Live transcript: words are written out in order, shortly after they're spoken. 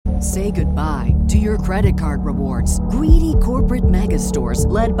Say goodbye to your credit card rewards. Greedy corporate mega stores,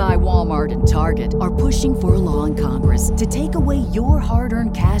 led by Walmart and Target, are pushing for a law in Congress to take away your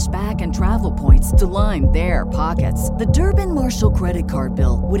hard-earned cash back and travel points to line their pockets. The Durbin-Marshall credit card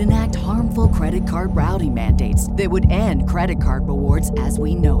bill would enact harmful credit card routing mandates that would end credit card rewards as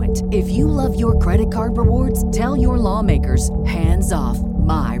we know it. If you love your credit card rewards, tell your lawmakers, hands off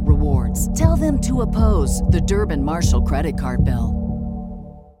my rewards. Tell them to oppose the Durbin-Marshall credit card bill.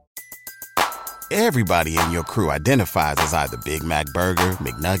 Everybody in your crew identifies as either Big Mac Burger,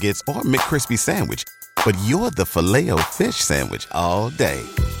 McNuggets, or McCrispy Sandwich. But you're the Filet-O-Fish Sandwich all day.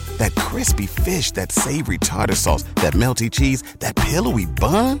 That crispy fish, that savory tartar sauce, that melty cheese, that pillowy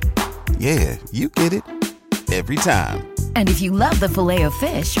bun. Yeah, you get it. Every time. And if you love the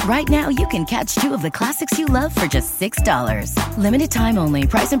Filet-O-Fish, right now you can catch two of the classics you love for just $6. Limited time only.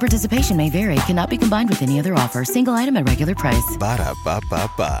 Price and participation may vary. Cannot be combined with any other offer. Single item at regular price.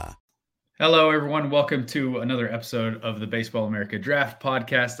 Ba-da-ba-ba-ba. Hello, everyone. Welcome to another episode of the Baseball America Draft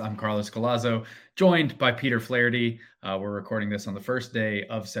Podcast. I'm Carlos Collazo, joined by Peter Flaherty. We're recording this on the first day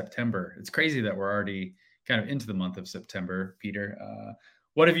of September. It's crazy that we're already kind of into the month of September, Peter.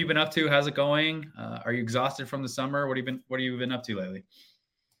 What have you been up to? How's it going? Are you exhausted from the summer? What have you been up to lately?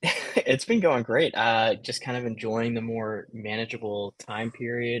 It's been going great. Just kind of enjoying the more manageable time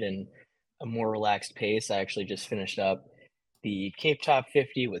period and a more relaxed pace. I actually just finished up the Cape Top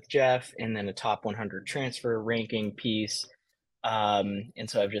 50 with Jeff, and then a top 100 transfer ranking piece. And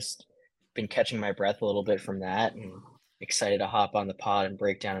so I've just been catching my breath a little bit from that, and excited to hop on the pod and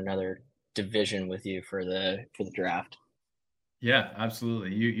break down another division with you for the draft. Yeah,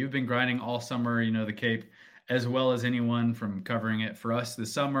 absolutely. You've been grinding all summer, the Cape, as well as anyone, from covering it for us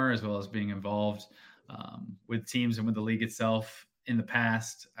this summer, as well as being involved with teams and with the league itself in the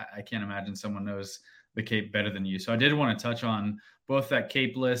past. I can't imagine someone knows the Cape better than you. So I did want to touch on both that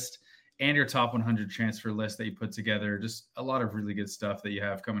Cape list and your top 100 transfer list that you put together. Just a lot of really good stuff that you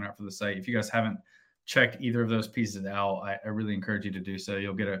have coming out for the site. If you guys haven't checked either of those pieces out, I really encourage you to do so.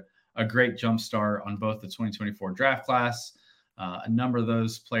 You'll get a great jump start on both the 2024 draft class. A number of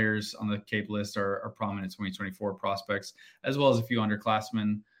those players on the Cape list are prominent 2024 prospects, as well as a few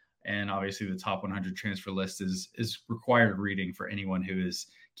underclassmen. And obviously the top 100 transfer list is required reading for anyone who is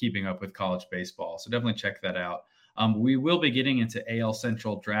keeping up with college baseball. So definitely check that out. We will be getting into AL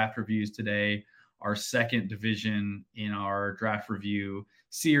Central draft reviews today, our second division in our draft review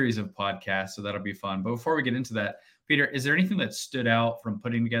series of podcasts. So that'll be fun. But before we get into that, Peter, is there anything that stood out from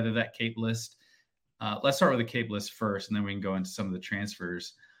putting together that Cape list? Let's start with the Cape list first, and then we can go into some of the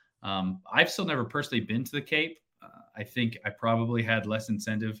transfers. I've still never personally been to the Cape. I think I probably had less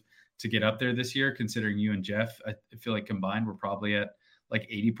incentive to get up there this year, considering you and Jeff, I feel like combined, we're probably at like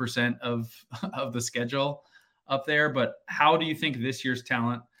 80% of the schedule up there. But how do you think this year's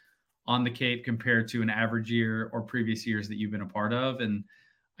talent on the Cape compared to an average year or previous years that you've been a part of? And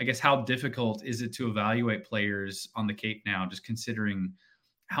I guess how difficult is it to evaluate players on the Cape now, just considering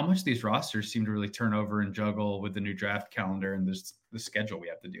how much these rosters seem to really turn over and juggle with the new draft calendar and the schedule we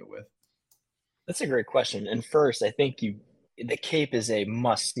have to deal with? That's a great question. And first, I think the Cape is a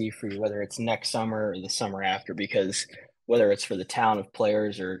must-see for you, whether it's next summer or the summer after, because whether it's for the talent of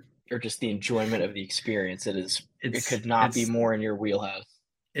players or just the enjoyment of the experience, it could not be more in your wheelhouse.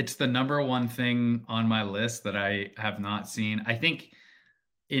 It's the number one thing on my list that I have not seen. I think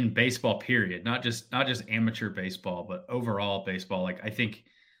in baseball, period, not just amateur baseball, but overall baseball. Like, I think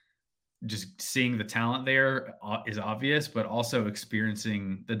just seeing the talent there is obvious, but also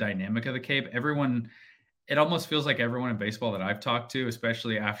experiencing the dynamic of the Cape. It almost feels like everyone in baseball that I've talked to,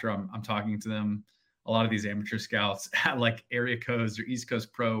 especially after I'm talking to them, a lot of these amateur scouts at like Area Coast or East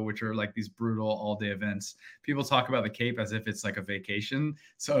Coast Pro, which are like these brutal all-day events. People talk about the Cape as if it's like a vacation.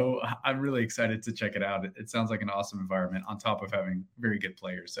 So I'm really excited to check it out. It sounds like an awesome environment on top of having very good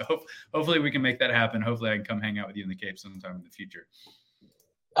players. So hopefully we can make that happen. Hopefully I can come hang out with you in the Cape sometime in the future.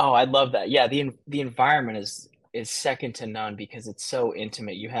 Oh, I'd love that. Yeah, the environment is second to none because it's so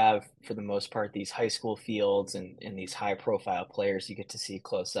intimate. You have, for the most part, these high school fields and these high-profile players you get to see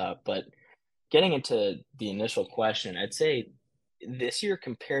close up. But getting into the initial question, I'd say this year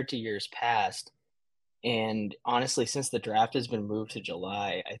compared to years past, and honestly, since the draft has been moved to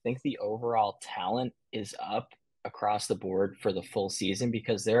July, I think the overall talent is up across the board for the full season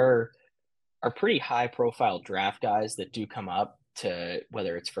because there are pretty high-profile draft guys that do come up to,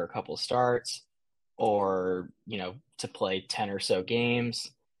 whether it's for a couple starts or, to play 10 or so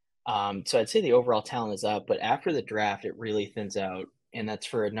games. So I'd say the overall talent is up, but after the draft, it really thins out. And that's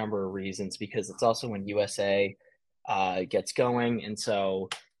for a number of reasons, because it's also when USA gets going. And so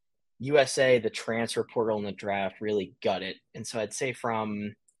USA, the transfer portal and the draft really gut it. And so I'd say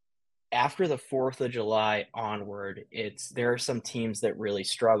from after the 4th of July onward, there are some teams that really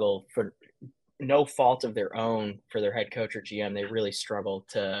struggle for no fault of their own for their head coach or GM. They really struggle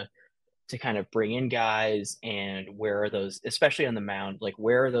to kind of bring in guys, and where are those, especially on the mound, like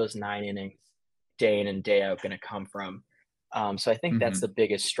where are those 9 innings day in and day out going to come from? So I think that's the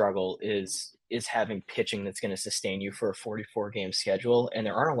biggest struggle is having pitching that's going to sustain you for a 44-game schedule, and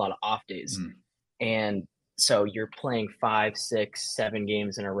there aren't a lot of off days. And so you're playing 5, 6, 7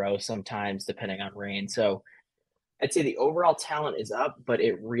 games in a row sometimes, depending on rain. So I'd say the overall talent is up, but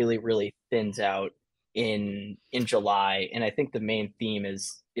it really, really thins out in July. And I think the main theme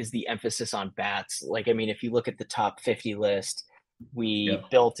is the emphasis on bats. Like, I mean, if you look at the top 50 list, we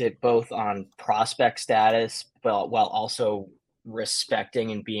built it both on prospect status, but while also respecting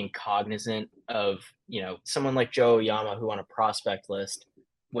and being cognizant of, you know, someone like Joe Oyama, who on a prospect list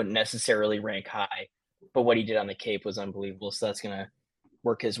wouldn't necessarily rank high, but what he did on the Cape was unbelievable. So that's going to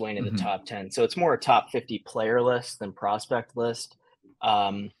work his way into the top 10. So it's more a top 50 player list than prospect list.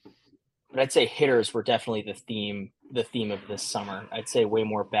 But I'd say hitters were definitely the theme of this summer. I'd say way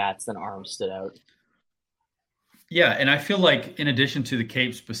more bats than arms stood out. Yeah, and I feel like in addition to the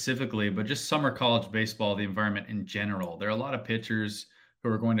Cape specifically, but just summer college baseball, the environment in general, there are a lot of pitchers who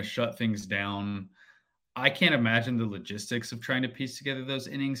are going to shut things down. I can't imagine the logistics of trying to piece together those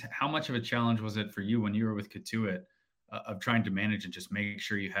innings. How much of a challenge was it for you when you were with Cotuit of trying to manage and just make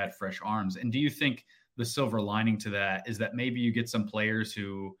sure you had fresh arms? And do you think the silver lining to that is that maybe you get some players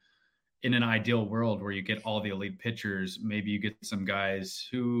who, in an ideal world where you get all the elite pitchers, maybe you get some guys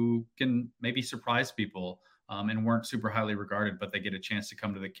who can maybe surprise people and weren't super highly regarded, but they get a chance to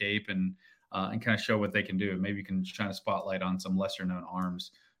come to the Cape and kind of show what they can do. Maybe you can shine a spotlight on some lesser known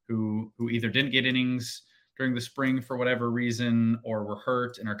arms who either didn't get innings during the spring for whatever reason, or were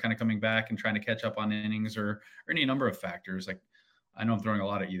hurt and are kind of coming back and trying to catch up on innings, or any number of factors. Like, I know I'm throwing a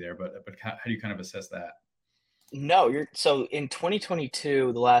lot at you there, but how do you kind of assess that? No, so in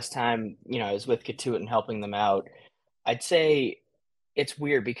 2022, the last time, you know, I was with Cotuit and helping them out, I'd say it's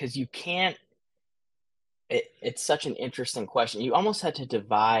weird because you can't, it's such an interesting question. You almost had to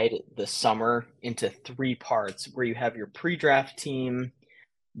divide the summer into 3 parts, where you have your pre-draft team,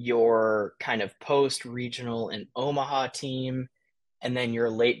 your kind of post-regional and Omaha team, and then your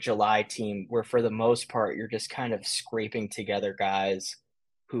late July team, where for the most part, you're just kind of scraping together guys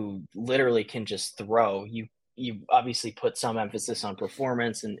who literally can just throw. You obviously put some emphasis on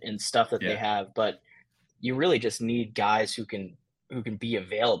performance and stuff that they have, but you really just need guys who can be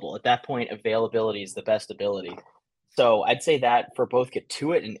available. At that point, availability is the best ability. So I'd say that for both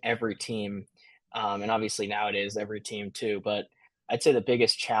Cotuit and every team, and obviously nowadays every team too, but I'd say the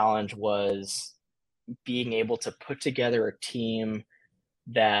biggest challenge was being able to put together a team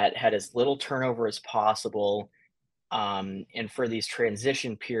that had as little turnover as possible. And for these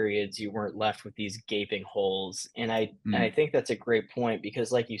transition periods, you weren't left with these gaping holes. And I think that's a great point,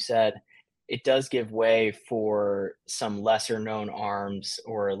 because like you said, it does give way for some lesser known arms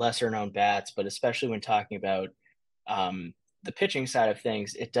or lesser known bats, but especially when talking about the pitching side of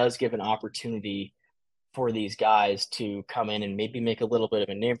things, it does give an opportunity for these guys to come in and maybe make a little bit of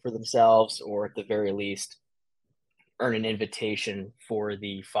a name for themselves, or at the very least earn an invitation for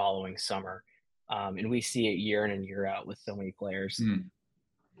the following summer. And we see it year in and year out with so many players.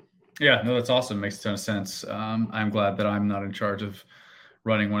 Yeah, no, that's awesome. Makes a ton of sense. I'm glad that I'm not in charge of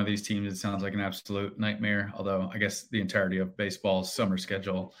running one of these teams. It sounds like an absolute nightmare, although I guess the entirety of baseball's summer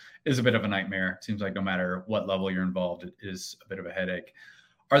schedule is a bit of a nightmare. It seems like no matter what level you're involved, it is a bit of a headache.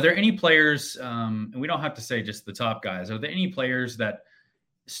 Are there any players, and we don't have to say just the top guys, are there any players that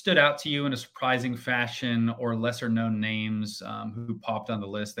stood out to you in a surprising fashion, or lesser known names who popped on the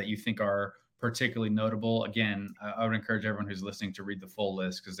list that you think are particularly notable? Again, I would encourage everyone who's listening to read the full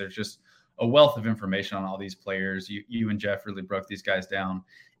list, because there's just a wealth of information on all these players. You and Jeff really broke these guys down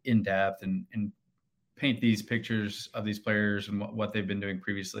in depth and paint these pictures of these players and what they've been doing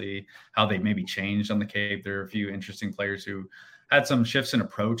previously, how they maybe changed on the Cape. There are a few interesting players who had some shifts in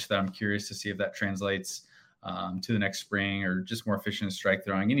approach that I'm curious to see if that translates to the next spring, or just more efficient strike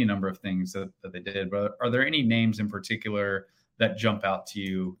throwing, any number of things that they did. But are there any names in particular that jump out to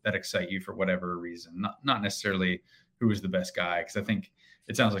you that excite you for whatever reason? Not necessarily who was the best guy, because I think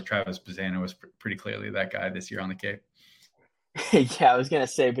it sounds like Travis Bazzana was pretty clearly that guy this year on the Cape. Yeah, I was going to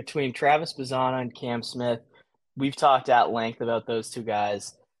say, between Travis Bazzana and Cam Smith, we've talked at length about those two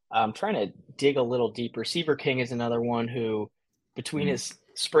guys. I'm trying to dig a little deeper. Seaver King is another one who, between his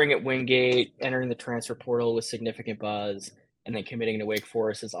spring at Wingate, entering the transfer portal with significant buzz, and then committing to Wake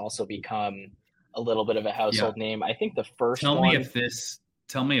Forest, has also become a little bit of a household name. I think the first Tell me if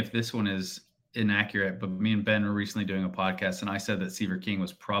this one is inaccurate, but me and Ben were recently doing a podcast, and I said that Seaver King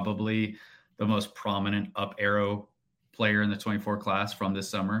was probably the most prominent up arrow player in the 24 class from this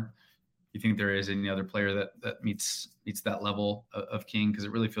summer. You think there is any other player that meets that level of King? Because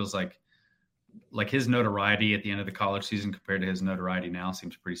it really feels like his notoriety at the end of the college season compared to his notoriety now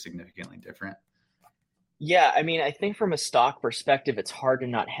seems pretty significantly different. Yeah, I mean, I think from a stock perspective, it's hard to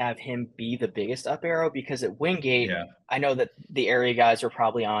not have him be the biggest up arrow because at Wingate, Yeah. I know that the area guys were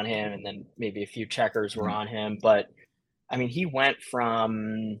probably on him and then maybe a few checkers were on him. But I mean, he went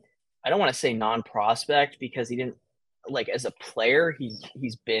from, I don't want to say non-prospect because he didn't, like as a player,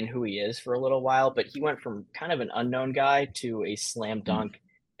 he's been who he is for a little while, but he went from kind of an unknown guy to a slam dunk,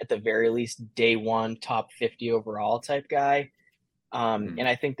 at the very least, day one, top 50 overall type guy. And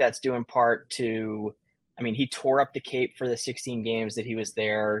I think that's due in part to, I mean, he tore up the Cape for the 16 games that he was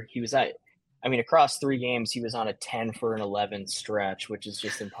there. He was across 3 games, he was on a 10 for an 11 stretch, which is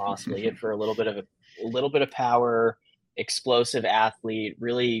just impossible. He had for a little bit of power, explosive athlete,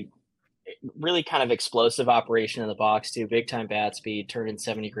 really kind of explosive operation in the box too. Big time bat speed, turned in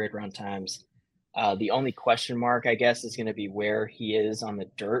 70 grade run times. The only question mark, I guess, is going to be where he is on the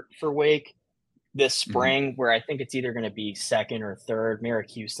dirt for Wake this spring, where I think it's either going to be second or third. Merrick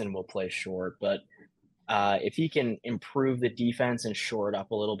Houston will play short, but if he can improve the defense and shore it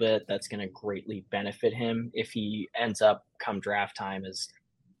up a little bit, that's going to greatly benefit him if he ends up come draft time as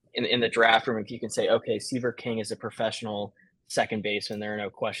in the draft room. If you can say, okay, Seaver King is a professional second baseman, there are no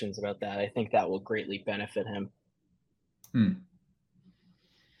questions about that. I think that will greatly benefit him.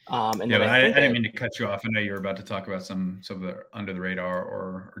 I didn't mean to cut you off. I know you were about to talk about some of the under the radar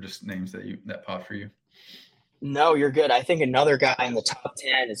or just names that popped for you. No, you're good. I think another guy in the top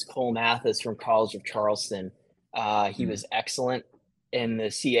 10 is Cole Mathis from College of Charleston. He was excellent in the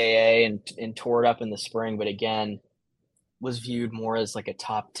CAA and tore it up in the spring, but again, was viewed more as like a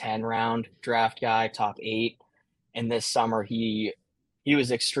top 10 round draft guy, top 8. And this summer, he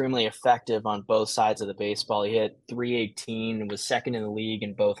was extremely effective on both sides of the baseball. He hit .318 and was second in the league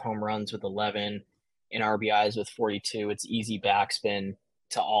in both home runs with 11 and RBIs with 42. It's easy backspin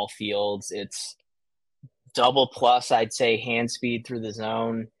to all fields. It's double plus, I'd say, hand speed through the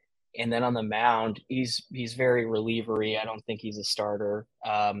zone. And then on the mound, he's very relievery. I don't think he's a starter.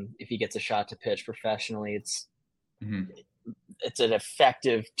 If he gets a shot to pitch professionally, it's an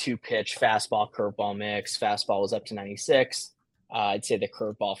effective 2-pitch fastball curveball mix. Fastball was up to 96. I'd say the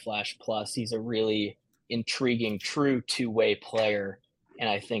curveball flash plus. He's a really intriguing, true 2-way player. And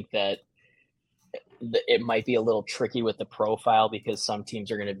I think that it might be a little tricky with the profile because some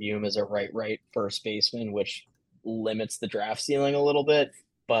teams are going to view him as a right first baseman, which limits the draft ceiling a little bit.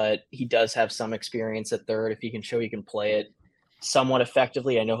 But he does have some experience at third. If he can show he can play it somewhat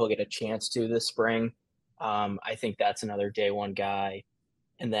effectively, I know he'll get a chance to this spring. I think that's another day one guy.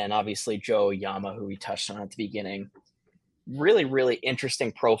 And then obviously Joe Oyama, who we touched on at the beginning. Really, really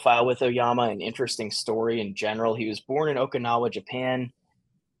interesting profile with Oyama, an interesting story in general. He was born in Okinawa, Japan.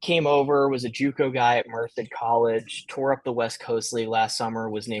 Came over, was a JUCO guy at Merced College, tore up the West Coast League last summer,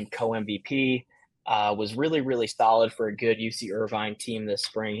 was named co-MVP, was really, really solid for a good UC Irvine team this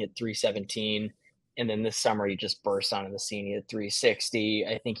spring, hit .317. And then this summer, he just burst onto the scene. He hit .360.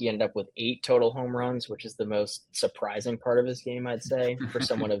 I think he ended up with 8 total home runs, which is the most surprising part of his game, I'd say, for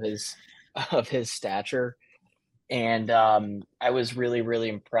someone of his stature. And I was really, really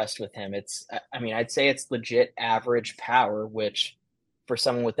impressed with him. I'd say it's legit average power, which for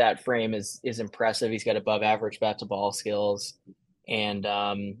someone with that frame is impressive. He's got above average bat to ball skills and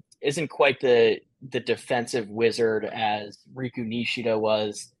isn't quite the defensive wizard as Riku Nishida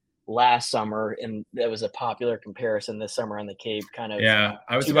was last summer. And that was a popular comparison this summer on the Cape kind of. Yeah.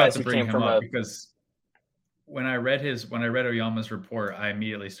 I was about to bring him up because when I read Oyama's report, I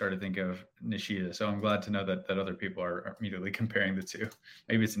immediately started to think of Nishida. So I'm glad to know that other people are immediately comparing the two.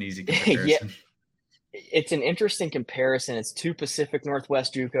 Maybe it's an easy comparison. Yeah. It's an interesting comparison. It's 2 Pacific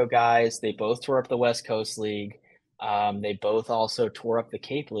Northwest JUCO guys. They both tore up the West Coast League. They both also tore up the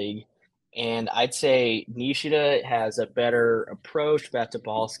Cape League. And I'd say Nishida has a better approach, bat to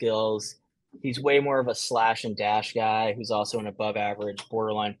ball skills. He's way more of a slash and dash guy who's also an above average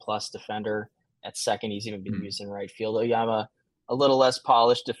borderline plus defender at second. He's even been used in right field. Oyama, a little less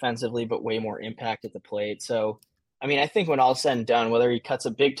polished defensively, but way more impact at the plate. So, I think when all said and done, whether he cuts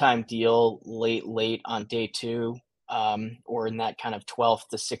a big time deal late on day 2 or in that kind of 12th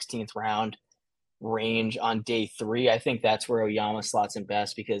to 16th round range on day 3, I think that's where Oyama slots in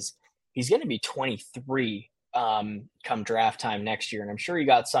best because he's going to be 23 come draft time next year. And I'm sure he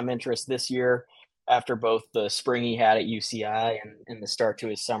got some interest this year after both the spring he had at UCI and the start to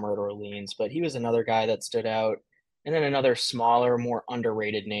his summer at Orleans. But he was another guy that stood out. And then another smaller, more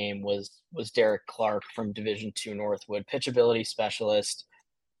underrated name was Derek Clark from Division II Northwood, pitchability specialist,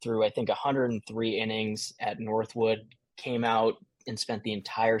 through I think 103 innings at Northwood, came out and spent the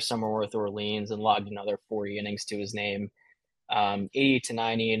entire summer with Orleans and logged another 40 innings to his name. 80 to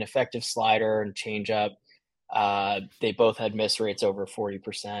 90, an effective slider and changeup. They both had miss rates over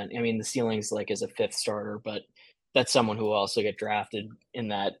 40%. I mean, the ceiling's like as a fifth starter, but that's someone who will also get drafted in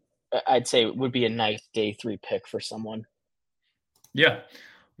that. I'd say it would be a nice day 3 pick for someone. Yeah,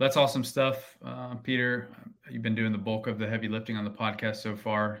 that's awesome stuff. Peter, you've been doing the bulk of the heavy lifting on the podcast so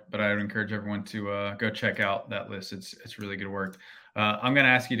far, but I would encourage everyone to go check out that list. It's really good work. I'm going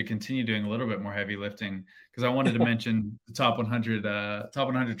to ask you to continue doing a little bit more heavy lifting because I wanted to mention the top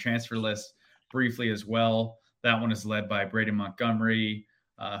 100 transfer list briefly as well. That one is led by Braden Montgomery,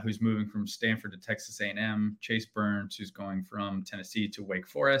 who's moving from Stanford to Texas A&M, Chase Burns, who's going from Tennessee to Wake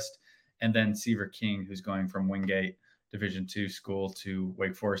Forest, and then Seaver King, who's going from Wingate Division II school to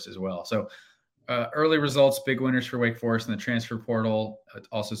Wake Forest as well. So early results, big winners for Wake Forest in the transfer portal. It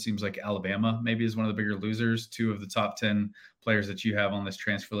also seems like Alabama maybe is one of the bigger losers. 2 of the top 10 players that you have on this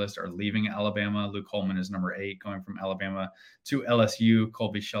transfer list are leaving Alabama. Luke Holman is number 8, going from Alabama to LSU.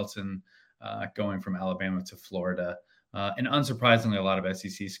 Colby Shelton going from Alabama to Florida. And unsurprisingly, a lot of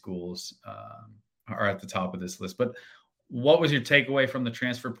SEC schools are at the top of this list. But what was your takeaway from the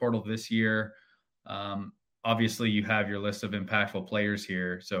transfer portal this year? Obviously, you have your list of impactful players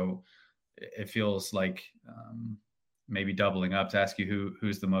here, so it feels like maybe doubling up to ask you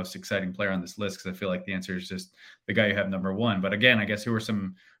who's the most exciting player on this list, because I feel like the answer is just the guy you have number 1. But again, I guess who are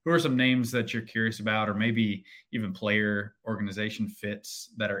some names that you're curious about, or maybe even player organization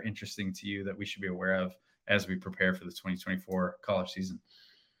fits that are interesting to you that we should be aware of as we prepare for the 2024 college season?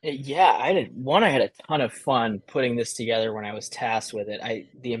 Yeah, I had a ton of fun putting this together when I was tasked with it.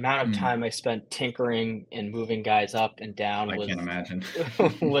 The amount of time I spent tinkering and moving guys up and down can't imagine.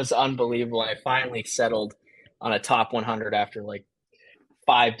 was unbelievable. I finally settled on a top 100 after like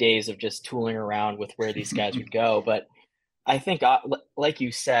 5 days of just tooling around with where these guys would go. But I think, like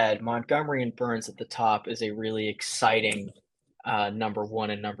you said, Montgomery and Burns at the top is a really exciting number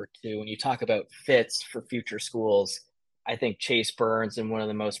 1 and number 2. When you talk about fits for future schools, I think Chase Burns and one of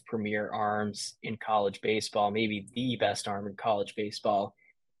the most premier arms in college baseball, maybe the best arm in college baseball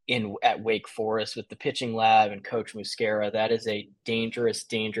at Wake Forest with the pitching lab and Coach Muscara. That is a dangerous,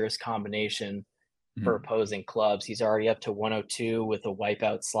 dangerous combination for opposing clubs. He's already up to 102 with a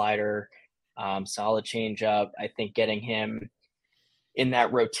wipeout slider, solid changeup. I think getting him in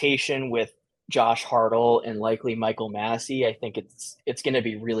that rotation with Josh Hartle and likely Michael Massey, I think it's going to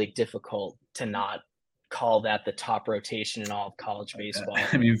be really difficult to not call that the top rotation in all of college baseball.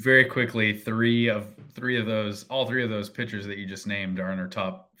 I mean, very quickly, all three of those pitchers that you just named are in our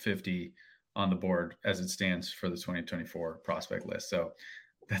top 50 on the board as it stands for the 2024 prospect list. So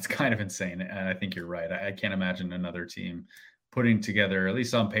that's kind of insane. And I think you're right. I can't imagine another team putting together, at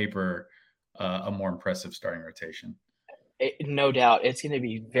least on paper, a more impressive starting rotation. No doubt. It's going to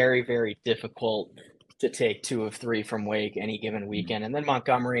be very, very difficult to take 2 of 3 from Wake any given weekend. And then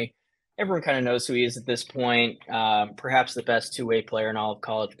Montgomery, everyone kind of knows who he is at this point. Perhaps the best 2-way player in all of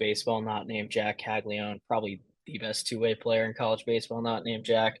college baseball, not named Jack Caglione. Probably the best 2-way player in college baseball, not named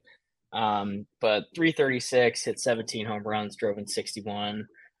Jack. But 336, hit 17 home runs, drove in 61,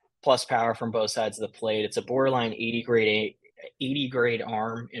 plus power from both sides of the plate. It's a borderline 80 grade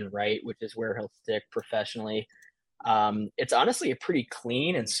arm in right, which is where he'll stick professionally. It's honestly a pretty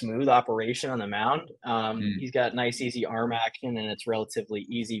clean and smooth operation on the mound. He's got nice, easy arm action, and it's relatively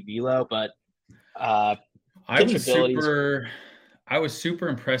easy velo, but I was super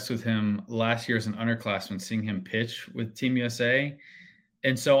impressed with him last year as an underclassman, seeing him pitch with Team USA.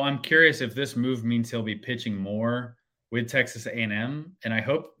 And so I'm curious if this move means he'll be pitching more with Texas A&M. And I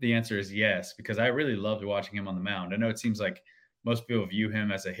hope the answer is yes, because I really loved watching him on the mound. I know it seems like most people view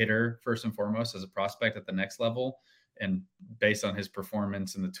him as a hitter first and foremost, as a prospect at the next level. And based on his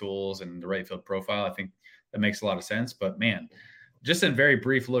performance and the tools and the right field profile, I think that makes a lot of sense. But man, just in very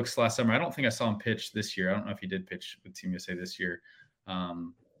brief looks last summer, I don't think I saw him pitch this year. I don't know if he did pitch with Team USA this year.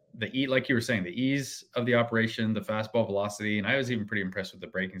 Like you were saying, the ease of the operation, the fastball velocity, and I was even pretty impressed with the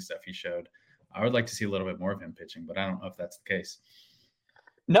breaking stuff he showed. I would like to see a little bit more of him pitching, but I don't know if that's the case.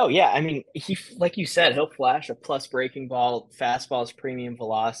 No, yeah. I mean, he, like you said, he'll flash a plus breaking ball. Fastball's premium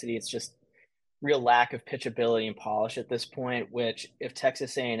velocity. It's just real lack of pitchability and polish at this point, which if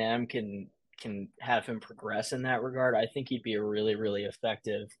Texas A&M can have him progress in that regard, I think he'd be a really, really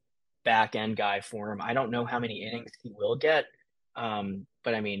effective back end guy for him. I don't know how many innings he will get,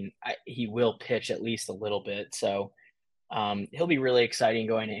 but I mean, he will pitch at least a little bit. So he'll be really exciting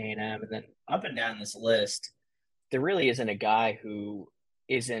going to A&M. And then up and down this list, there really isn't a guy who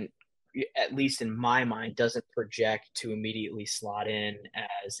isn't, at least in my mind, doesn't project to immediately slot in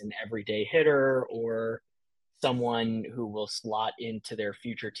as an everyday hitter or someone who will slot into their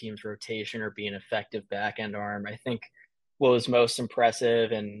future team's rotation or be an effective back end arm. I think what was most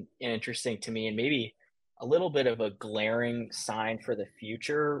impressive and interesting to me, and maybe a little bit of a glaring sign for the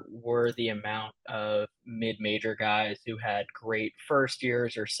future, were the amount of mid-major guys who had great first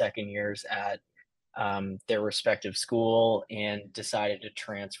years or second years at their respective school and decided to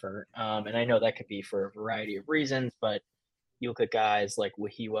transfer. And I know that could be for a variety of reasons, but you look at guys like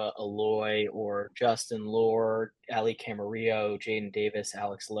Wahiwa Aloy or Justin Lord, Ali Camarillo, Jaden Davis,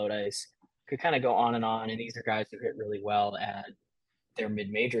 Alex Lodice. Could kind of go on, and these are guys who hit really well at their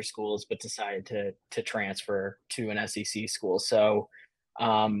mid-major schools, but decided to transfer to an SEC school. So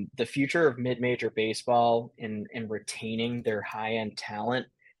the future of mid-major baseball and retaining their high-end talent,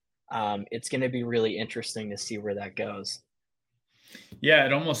 it's going to be really interesting to see where that goes. Yeah,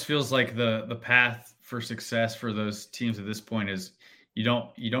 it almost feels like the path for success for those teams at this point is you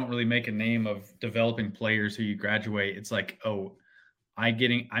don't really make a name of developing players who you graduate. It's like, oh, I'm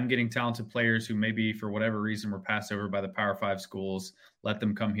getting talented players who maybe for whatever reason were passed over by the Power 5 schools, let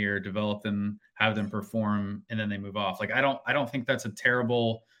them come here, develop them, have them perform, and then they move off. Like I don't think that's a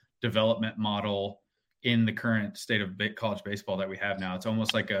terrible development model in the current state of college baseball that we have now. It's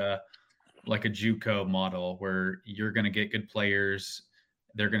almost like a JUCO model where you're going to get good players.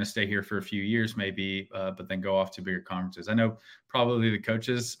 They're going to stay here for a few years maybe, but then go off to bigger conferences. I know probably the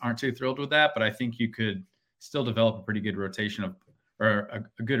coaches aren't too thrilled with that, but I think you could still develop a pretty good rotation of, or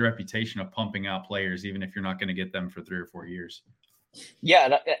a good reputation of pumping out players, even if you're not going to get them for 3 or 4 years.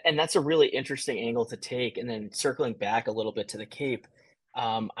 Yeah, and that's a really interesting angle to take. And then circling back a little bit to the Cape,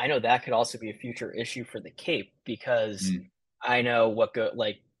 I know that could also be a future issue for the Cape because I know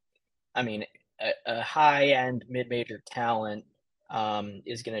a high-end mid-major talent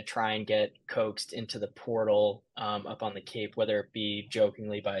is going to try and get coaxed into the portal up on the Cape, whether it be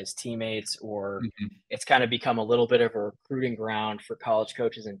jokingly by his teammates or it's kind of become a little bit of a recruiting ground for college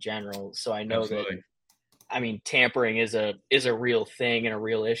coaches in general. So I know Absolutely. tampering is a real thing and a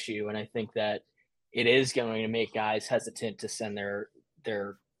real issue. And I think that it is going to make guys hesitant to send their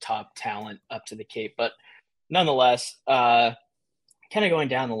top talent up to the Cape. But nonetheless, kind of going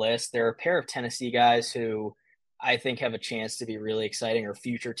down the list, there are a pair of Tennessee guys who I think have a chance to be really exciting, or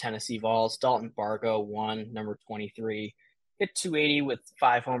future Tennessee Vols. Dalton Bargo, number 23, hit 280 with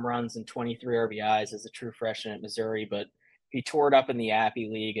 5 home runs and 23 RBIs as a true freshman at Missouri, but he tore it up in the Appy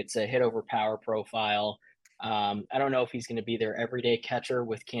League. It's a hit over power profile. I don't know if he's going to be their everyday catcher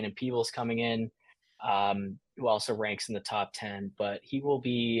with Cannon Peebles coming in, who also ranks in the top 10, but he will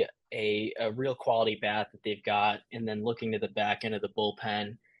be a real quality bat that they've got. And then looking to the back end of the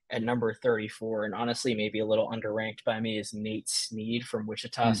bullpen at number 34, and honestly maybe a little underranked by me, is Nate Snead from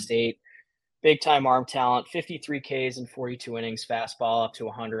Wichita State. Big time arm talent, 53 Ks in 42 innings, fastball up to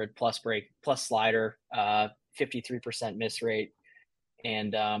 100, plus break, plus slider, 53% miss rate.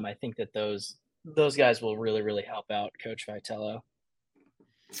 And I think that those guys will really, really help out Coach Vitello.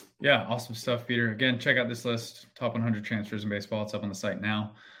 Yeah, awesome stuff, Peter. Again, check out this list, top 100 transfers in baseball. It's up on the site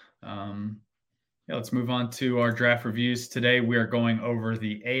now. Let's move on to our draft reviews. Today, we are going over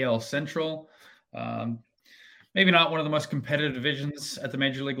the AL Central. Maybe not one of the most competitive divisions at the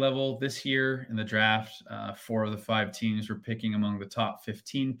major league level this year in the draft. 4 of the 5 teams were picking among the top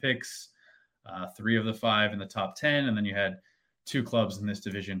 15 picks, 3 of the 5 in the top 10, and then you had 2 clubs in this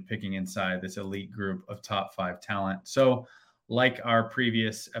division picking inside this elite group of top 5 talent. So like our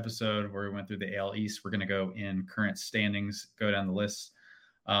previous episode where we went through the AL East, we're going to go in current standings, go down the list.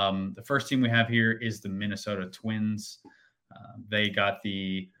 The first team we have here is the Minnesota Twins. They got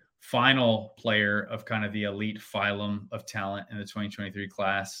the final player of kind of the elite phylum of talent in the 2023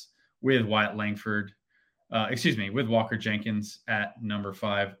 class with with Walker Jenkins at number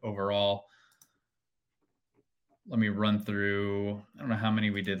 5 overall. Let me run through, I don't know how many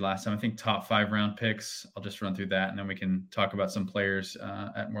we did last time. I think top 5 round picks. I'll just run through that, and then we can talk about some players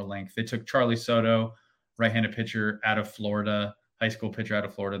at more length. They took Charlie Soto, right-handed pitcher out of Florida, high school pitcher out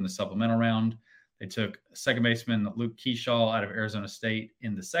of Florida in the supplemental round. They took second baseman Luke Keyshaw out of Arizona State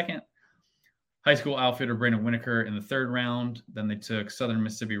in the second. High school outfielder Brandon Winokur in the 3rd round. Then they took Southern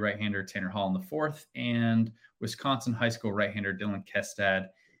Mississippi right-hander Tanner Hall in the 4th, and Wisconsin high school right-hander Dylan Kestad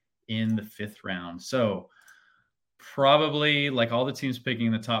in the 5th round. So probably like all the teams picking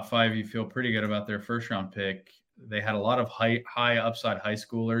in the top 5, you feel pretty good about their first-round pick. They had a lot of high upside high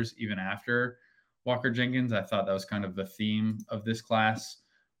schoolers even after Walker Jenkins. I thought that was kind of the theme of this class.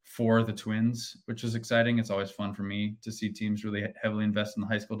 for the Twins, which is exciting. It's always fun for me to see teams really heavily invest in the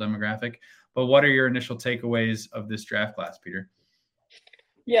high school demographic. But what are your initial takeaways of this draft class, Peter?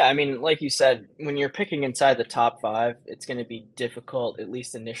 Yeah, I mean, like you said, when you're picking inside the top 5, it's going to be difficult, at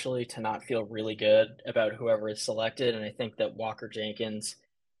least initially, to not feel really good about whoever is selected. And I think that Walker Jenkins,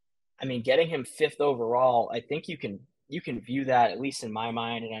 I mean, getting him 5th overall, I think you can view that, at least in my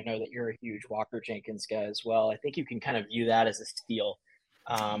mind, and I know that you're a huge Walker Jenkins guy as well. I think you can kind of view that as a steal.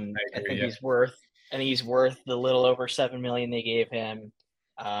 I think he's worth the little over $7 million they gave him.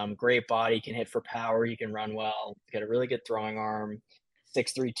 Great body, can hit for power, he can run well. He's got a really good throwing arm.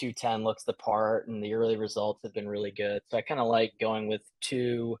 6'3", 210, looks the part, and the early results have been really good. So I kind of like going with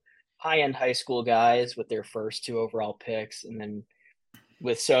 2 high-end high school guys with their first 2 overall picks, and then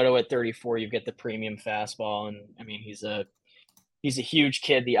with Soto at 34, you get the premium fastball. And I mean, he's a huge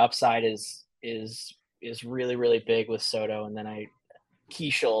kid. The upside is really, really big with Soto. And then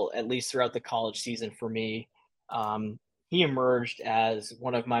Keishel, at least throughout the college season for me, he emerged as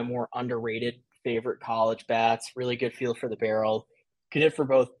one of my more underrated favorite college bats. Really good feel for the barrel. Could hit for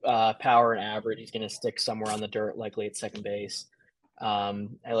both power and average. He's going to stick somewhere on the dirt, likely at second base. I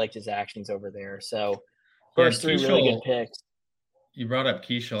liked his actions over there. So first 3 really good picks. You brought up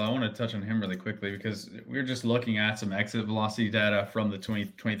Keishel. I want to touch on him really quickly because we're just looking at some exit velocity data from the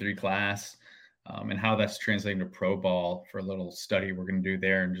 2023 class and how that's translating to pro ball for a little study we're going to do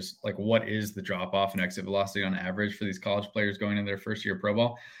there. And just like, what is the drop off in exit velocity on average for these college players going in their first year pro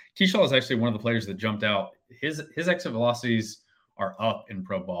ball? Keishel is actually one of the players that jumped out. His exit velocities are up in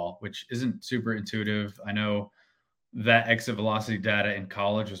pro ball, which isn't super intuitive. I know that exit velocity data in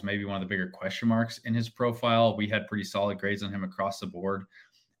college was maybe one of the bigger question marks in his profile. We had pretty solid grades on him across the board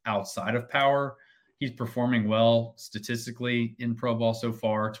outside of power. He's performing well statistically in pro ball so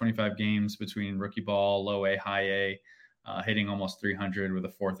far, 25 games between rookie ball, low A, high A, hitting almost 300 with a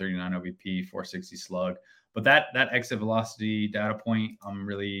 439 OBP, 460 slug. But that exit velocity data point, I'm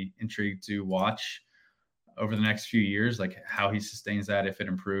really intrigued to watch over the next few years, like how he sustains that, if it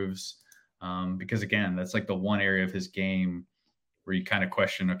improves. Because again, that's like the one area of his game where you kind of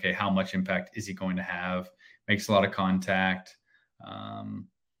question, okay, how much impact is he going to have? Makes a lot of contact.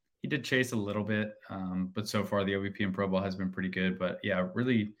 He did chase a little bit, but so far the OBP in pro ball has been pretty good. But yeah,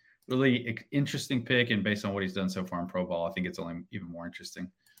 really, really interesting pick. And based on what he's done so far in pro ball, I think it's only even more interesting.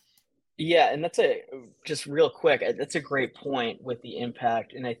 Yeah, and just real quick, that's a great point with the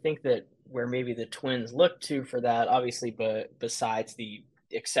impact. And I think that where maybe the Twins look to for that, obviously, but besides the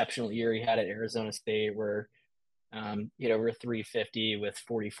exceptional year he had at Arizona State where he had over 350 with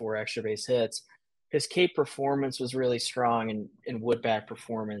 44 extra base hits, his Cape performance was really strong in wood bat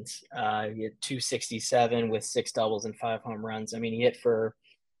performance. He had 267 with 6 doubles and 5 home runs. I mean, he hit for,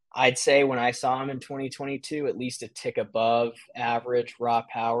 I'd say when I saw him in 2022, at least a tick above average raw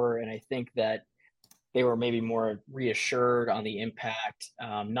power. And I think that they were maybe more reassured on the impact,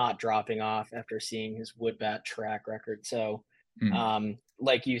 not dropping off after seeing his wood bat track record. So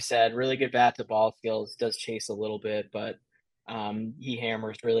like you said, really good bat to ball skills, does chase a little bit, but he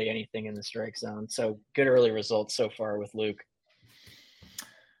hammers really anything in the strike zone. So good early results so far with Luke.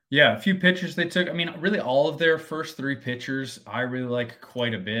 Yeah, a few pitchers they took. I mean, really all of their first 3 pitchers, I really like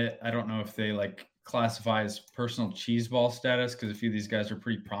quite a bit. I don't know if they like classify as personal cheese ball status because a few of these guys are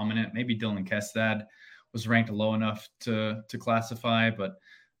pretty prominent. Maybe Dylan Kestad was ranked low enough to classify, but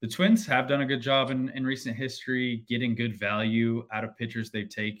the Twins have done a good job in recent history getting good value out of pitchers they've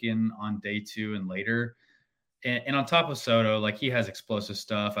taken on day 2 and later. And on top of Soto, like he has explosive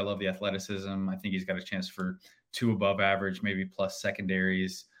stuff. I love the athleticism. I think he's got a chance for 2 above average, maybe plus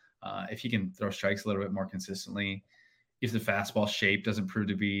secondaries. If he can throw strikes a little bit more consistently, if the fastball shape doesn't prove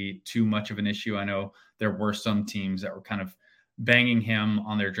to be too much of an issue. I know there were some teams that were kind of banging him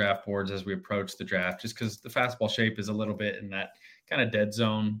on their draft boards as we approach the draft, just because the fastball shape is a little bit in that kind of dead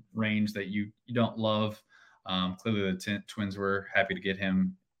zone range that you don't love. Clearly the Twins were happy to get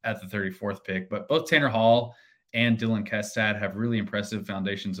him at the 34th pick, but both Tanner Hall and Dylan Kestad have really impressive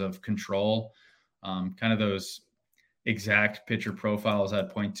foundations of control, kind of those exact pitcher profiles I'd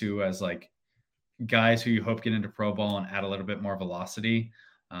point to as like guys who you hope get into pro ball and add a little bit more velocity.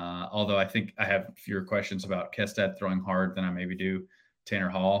 Although I think I have fewer questions about Kestad throwing hard than I maybe do Tanner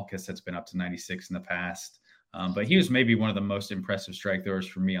Hall. Kestad's been up to 96 in the past. But he was maybe one of the most impressive strike throwers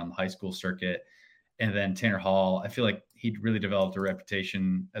for me on the high school circuit. And then Tanner Hall, I feel like he really developed a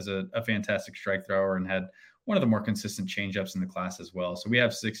reputation as a fantastic strike thrower and had one of the more consistent changeups in the class as well. So we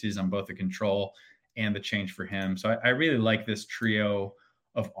have 60s on both the control and the change for him. So I really like this trio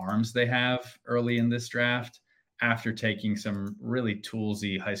of arms they have early in this draft after taking some really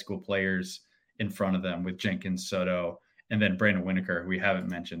toolsy high school players in front of them with Jenkins, Soto, And then Brandon Winokur, who we haven't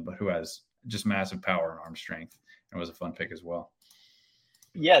mentioned, but who has just massive power and arm strength, and was a fun pick as well.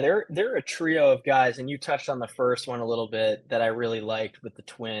 Yeah, they're a trio of guys, and you touched on the first one a little bit that I really liked with the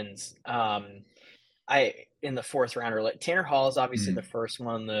Twins. I in the fourth rounder, like Tanner Hall is obviously the first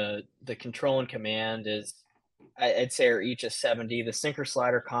one. The control and command is, I'd say, are each a 70. The sinker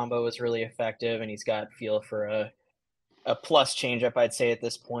slider combo is really effective, and he's got feel for a plus changeup. I'd say at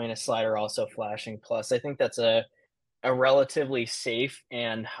this point, a slider also flashing plus. I think that's a relatively safe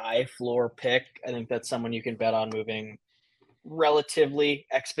and high floor pick. I think that's someone you can bet on moving relatively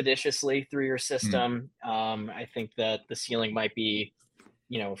expeditiously through your system. I think that the ceiling might be,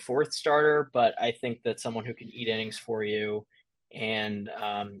 fourth starter, but I think that someone who can eat innings for you. And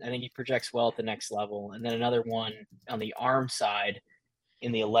I think he projects well at the next level. And then another one on the arm side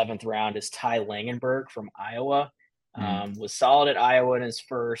in the 11th round is Ty Langenberg from Iowa. Was solid at Iowa in his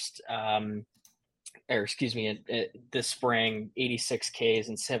first, this spring, 86 Ks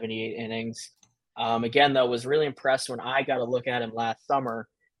and 78 innings. Again, though, was really impressed when I got a look at him last summer,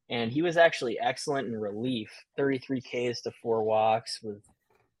 and he was actually excellent in relief. 33 Ks to 4 walks with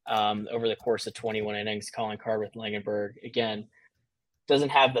over the course of 21 innings. Calling card with Langenberg. Again, doesn't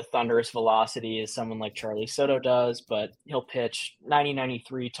have the thunderous velocity as someone like Charlie Soto does, but he'll pitch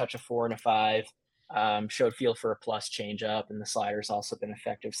 90-93, touch a 4 and a 5. Showed feel for a plus changeup, and the slider's also been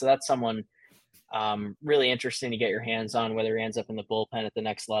effective. So that's someone really interesting to get your hands on, whether he ends up in the bullpen at the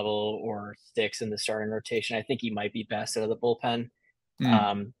next level or sticks in the starting rotation. I think he might be best out of the bullpen,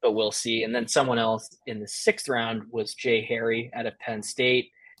 but we'll see. And then someone else in the 6th round was Jay Harry out of Penn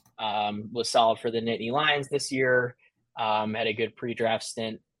State. Was solid for the Nittany Lions this year. Had a good pre-draft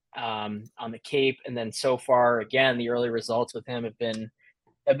stint on the Cape. And then so far, again, the early results with him have been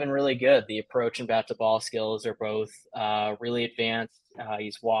really good. The approach and bat to ball skills are both really advanced.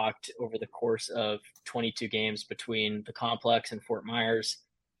 He's walked over the course of 22 games between the complex and Fort Myers.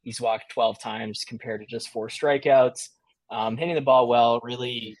 He's walked 12 times compared to just 4 strikeouts. Hitting the ball well,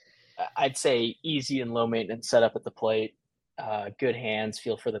 really, I'd say easy and low maintenance setup at the plate. Good hands,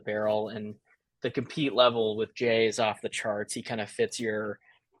 feel for the barrel, and the compete level with Jay is off the charts. He kind of fits your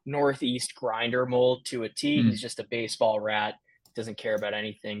Northeast grinder mold to a T. He's just a baseball rat. Doesn't care about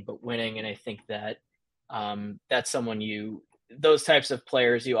anything but winning. And I think that that's someone those types of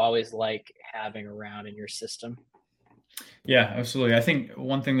players you always like having around in your system. Yeah, absolutely. I think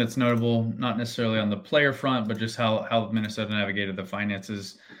one thing that's notable, not necessarily on the player front, but just how Minnesota navigated the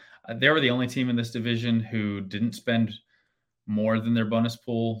finances, they were the only team in this division who didn't spend more than their bonus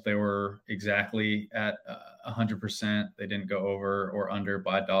pool. They were exactly at 100%. They didn't go over or under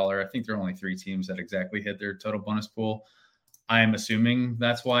by a dollar. I think there are only 3 teams that exactly hit their total bonus pool. I'm assuming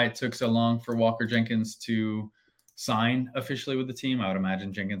that's why it took so long for Walker Jenkins to sign officially with the team. I would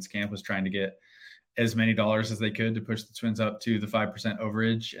imagine Jenkins' camp was trying to get as many dollars as they could to push the Twins up to the 5%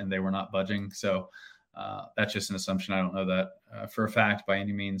 overage, and they were not budging. So that's just an assumption. I don't know that for a fact by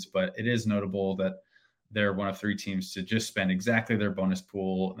any means, but it is notable that they're one of 3 teams to just spend exactly their bonus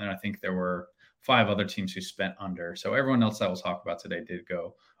pool. And then I think there were 5 other teams who spent under. So everyone else that we'll talk about today did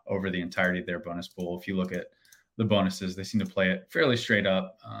go over the entirety of their bonus pool. If you look at the bonuses, they seem to play it fairly straight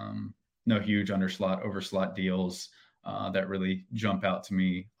up. No huge underslot, overslot deals that really jump out to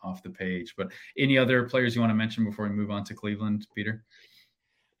me off the page. But any other players you want to mention before we move on to Cleveland, Peter?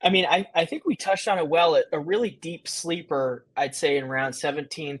 I mean, I think we touched on it well. A really deep sleeper, I'd say, in round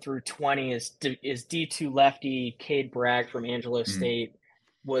 17 through 20 is D2 lefty Cade Bragg from Angelo State.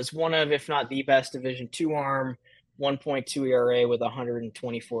 Was one of, if not the best Division II arm, 1.2 ERA with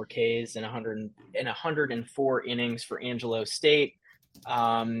 124 Ks and 104 innings for Angelo State.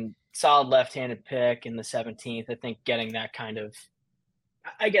 Solid left-handed pick in the 17th. I think getting that kind of,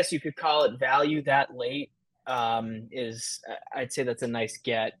 I guess you could call it value that late is, I'd say that's a nice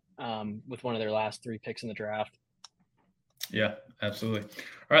get with one of their last 3 picks in the draft. Yeah, absolutely.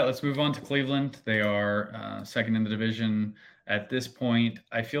 All right, let's move on to Cleveland. They are second in the division at this point.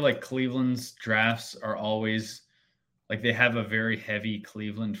 I feel like Cleveland's drafts are always like they have a very heavy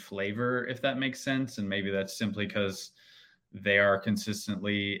Cleveland flavor, if that makes sense. And maybe that's simply because they are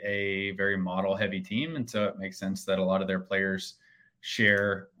consistently a very model heavy team. And so it makes sense that a lot of their players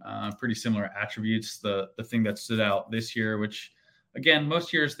share pretty similar attributes. The thing that stood out this year, which again,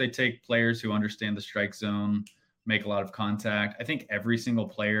 most years they take players who understand the strike zone, make a lot of contact. I think every single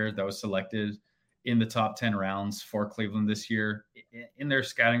player that was selected in the top 10 rounds for Cleveland this year, in their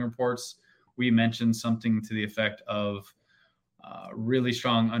scouting reports, we mentioned something to the effect of really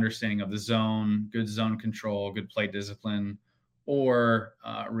strong understanding of the zone, good zone control, good plate discipline, or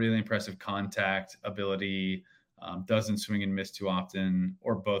really impressive contact ability, doesn't swing and miss too often,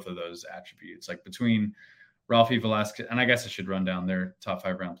 or both of those attributes. Like between Ralphie Velasquez, and I guess I should run down their top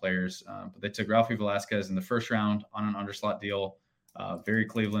 5 round players. But they took Ralphie Velasquez in the first round on an underslot deal. Very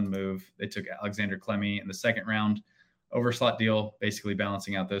Cleveland move. They took Alexander Clemmy in the second round, overslot deal, basically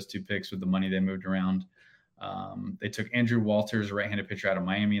balancing out those 2 picks with the money they moved around. They took Andrew Walters, a right-handed pitcher out of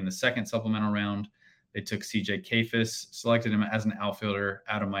Miami, in the second supplemental round. They took CJ Kayfus, selected him as an outfielder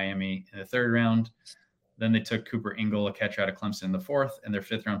out of Miami in the third round. Then they took Cooper Ingle, a catcher out of Clemson, in the fourth, and their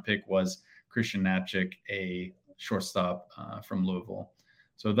 5th round pick was Christian Knapczyk, a shortstop from Louisville.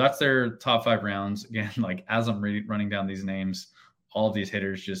 So that's their top 5 rounds. Again, like as I'm running down these names, all of these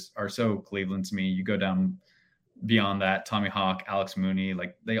hitters just are so Cleveland to me. You go down beyond that, Tommy Hawk, Alex Mooney,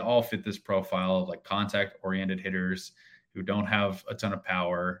 like they all fit this profile of like contact-oriented hitters who don't have a ton of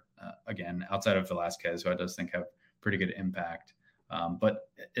power. Again, outside of Velasquez, who I does think have pretty good impact. But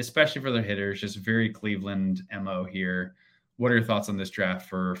especially for their hitters, just very Cleveland MO here. What are your thoughts on this draft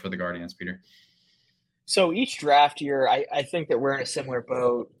for the Guardians, Peter? So each draft year, I think that we're in a similar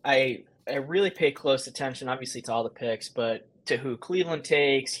boat. I really pay close attention, obviously, to all the picks, but to who Cleveland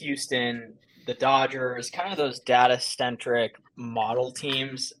takes, Houston, the Dodgers, kind of those data-centric model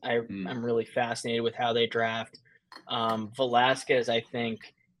teams. I'm really fascinated with how they draft. Velasquez, I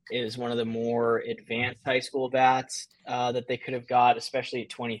think, is one of the more advanced high school bats that they could have got, especially at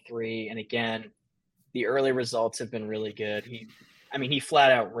 23. And again, the early results have been really good. He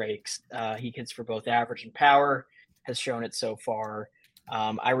flat out rakes. He hits for both average and power, has shown it so far.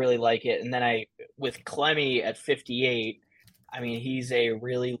 I really like it. And then with Clemmy at 58, he's a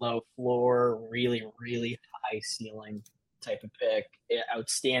really low floor, really, really high ceiling type of pick.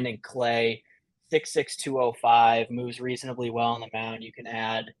 Outstanding clay, 6'6", 205, moves reasonably well on the mound. You can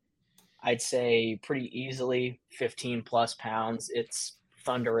add, I'd say, pretty easily 15 plus pounds. It's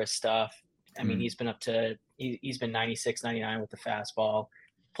thunderous stuff. He's been 96, 99 with the fastball,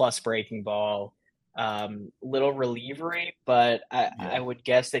 plus breaking ball. Little relievery, but I would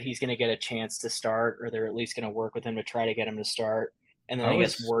guess that he's going to get a chance to start, or they're at least going to work with him to try to get him to start. And then I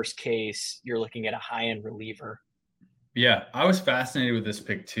guess worst case, you're looking at a high-end reliever. Yeah, I was fascinated with this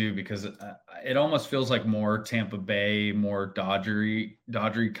pick too, because it almost feels like more Tampa Bay, more Dodgery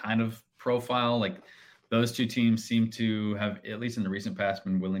kind of profile. Like those 2 teams seem to have, at least in the recent past,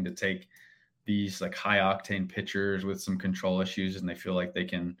 been willing to take these like high octane pitchers with some control issues, and they feel like they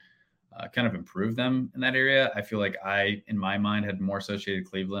can kind of improve them in that area. I feel like in my mind, had more associated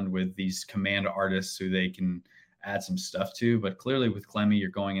Cleveland with these command artists who they can add some stuff to. But clearly with Clemmy, you're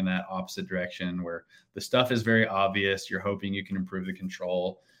going in that opposite direction where the stuff is very obvious. You're hoping you can improve the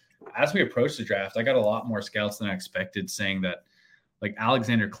control. As we approach the draft, I got a lot more scouts than I expected saying that like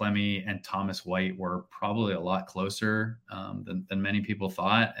Alexander Clemmy and Thomas White were probably a lot closer than many people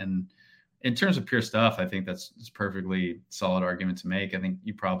thought. And in terms of pure stuff, I think it's perfectly solid argument to make. I think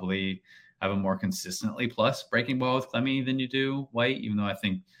you probably have a more consistently plus breaking ball with Clemmy than you do White, even though I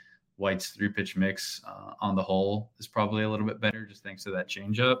think White's 3-pitch mix on the whole is probably a little bit better just thanks to that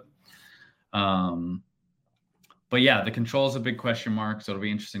changeup. But yeah, the control is a big question mark, so it'll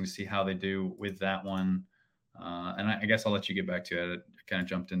be interesting to see how they do with that one. And I guess I'll let you get back to it. I kind of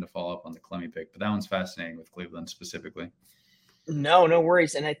jumped in to follow up on the Clemmy pick, but that one's fascinating with Cleveland specifically. No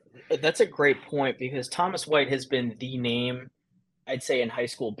worries. And that's a great point, because Thomas White has been the name, I'd say, in high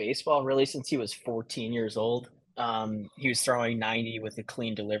school baseball really since he was 14 years old. He was throwing 90 with a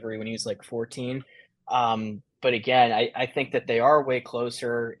clean delivery when he was like 14. But again, I think that they are way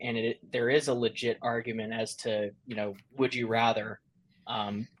closer, and there is a legit argument as to, would you rather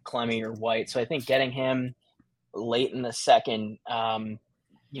Clemmy or White? So I think getting him late in the second,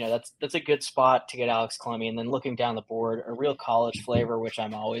 that's a good spot to get Alex Clemmy. And then looking down the board, a real college flavor, which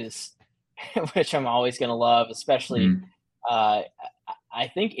I'm always going to love, especially. I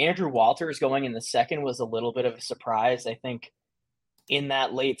think Andrew Walters going in the second was a little bit of a surprise. I think in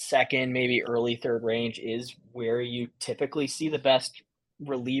that late second, maybe early third range is where you typically see the best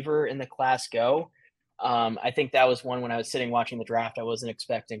reliever in the class go. I think that was one when I was sitting watching the draft. I wasn't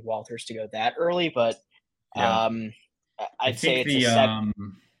expecting Walters to go that early, but I'd say it's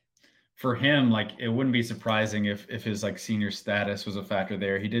for him, like it wouldn't be surprising if his like senior status was a factor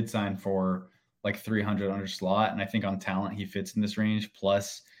there. He did sign for like 300 under slot, and I think on talent he fits in this range.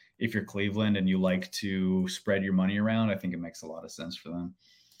 Plus, if you're Cleveland and you like to spread your money around, I think it makes a lot of sense for them.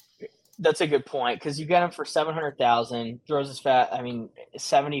 That's a good point, because you get him for $700,000. Throws his 70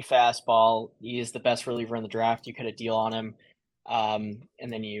 fastball. He is the best reliever in the draft. You could a deal on him,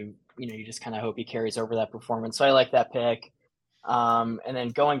 and then you just kind of hope he carries over that performance. So I like that pick. And then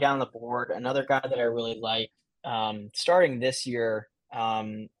going down the board, another guy that I really like, starting this year,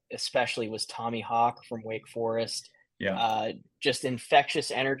 especially, was Tommy Hawk from Wake Forest. Yeah. Just infectious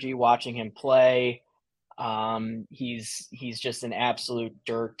energy watching him play. He's just an absolute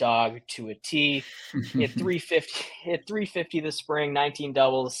dirt dog to a T. Hit 350 this spring, 19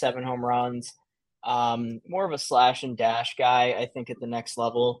 doubles, 7 home runs. More of a slash and dash guy, I think, at the next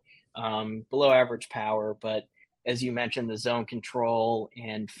level. Below average power, but as you mentioned, the zone control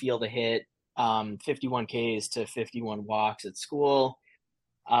and feel the hit, 51 Ks to 51 walks at school.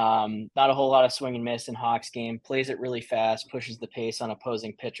 Not a whole lot of swing and miss in Hawks game. Plays it really fast, pushes the pace on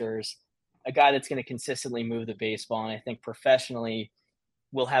opposing pitchers. A guy that's going to consistently move the baseball, and I think professionally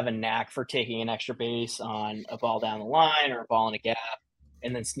will have a knack for taking an extra base on a ball down the line or a ball in a gap,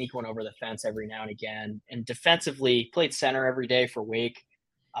 and then sneak one over the fence every now and again. And defensively, played center every day for Wake.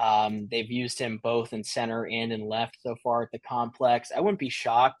 They've used him both in center and in left so far at the complex. I wouldn't be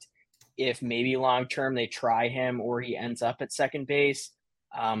shocked if maybe long-term they try him or he ends up at second base.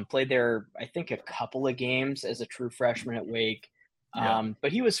 Played there, I think, a couple of games as a true freshman at Wake.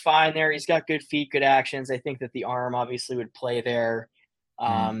 But he was fine there. He's got good feet, good actions. I think that the arm obviously would play there.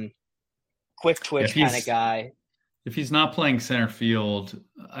 Quick twitch kind of guy. If he's not playing center field,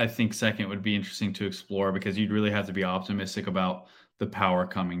 I think second would be interesting to explore, because you'd really have to be optimistic about the power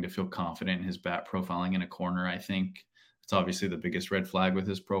coming to feel confident in his bat profiling in a corner. I think it's obviously the biggest red flag with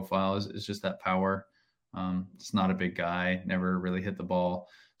his profile is just that power. It's not a big guy, never really hit the ball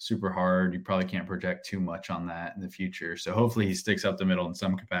super hard. You probably can't project too much on that in the future. So hopefully he sticks up the middle in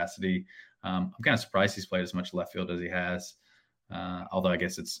some capacity. I'm kind of surprised he's played as much left field as he has. Although I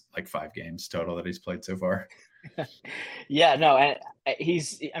guess it's like 5 games total that he's played so far. Yeah, no, and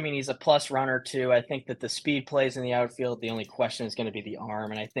he's a plus runner too. I think that the speed plays in the outfield. The only question is going to be the arm.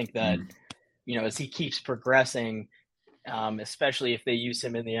 And I think that, as he keeps progressing, especially if they use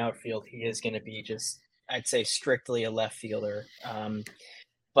him in the outfield, he is going to be just, I'd say, strictly a left fielder.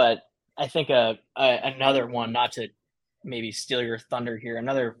 But I think another one, not to maybe steal your thunder here,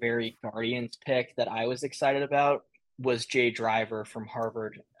 another very Guardians pick that I was excited about was Jay Driver from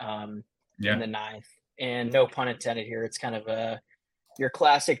Harvard in the 9th. And no pun intended here. It's kind of your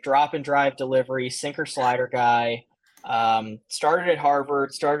classic drop and drive delivery, sinker slider guy. Started at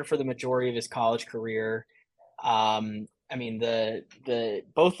Harvard, started for the majority of his college career. Both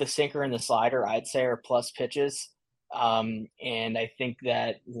the sinker and the slider, I'd say, are plus pitches. And I think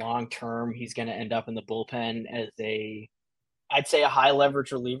that long term, he's going to end up in the bullpen as I'd say a high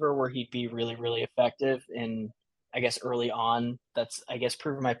leverage reliever where he'd be really, really effective. And I guess early on, that's,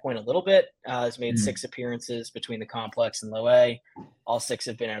 proving my point a little bit. Has made 6 appearances between the complex and low A. All 6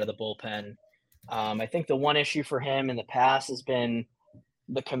 have been out of the bullpen. I think the one issue for him in the past has been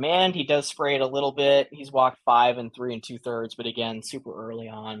the command. He does spray it a little bit. He's walked 5 3 2/3, but again, super early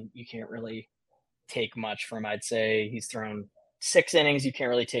on, you can't really take much from. I'd say he's thrown 6 innings. You can't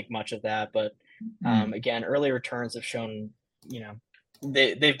really take much of that, but again, early returns have shown,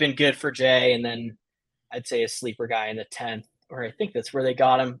 they've been good for Jay. And then I'd say a sleeper guy in the 10th, or I think that's where they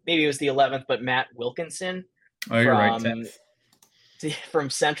got him. Maybe it was the 11th, but Matt Wilkinson. Oh, you're right. 10th. From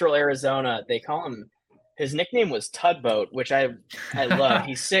Central Arizona. They call him, his nickname was Tugboat, which I love.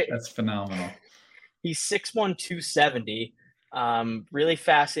 He's sick. That's phenomenal. He's 6'1", 270. Really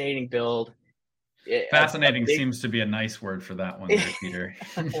fascinating build. Fascinating seems to be a nice word for that one, there, Peter.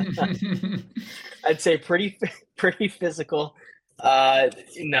 I'd say pretty physical. But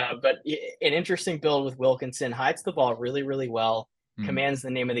an interesting build with Wilkinson. Hides the ball really, really well. Commands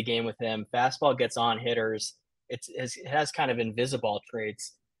the name of the game with him. Fastball gets on hitters. It has kind of invisible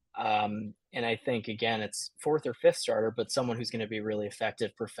traits. And I think, again, it's 4th or 5th starter, but someone who's going to be really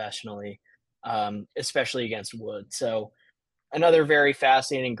effective professionally, especially against Wood. So another very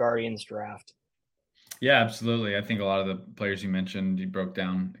fascinating Guardians draft. Yeah, absolutely. I think a lot of the players you mentioned, you broke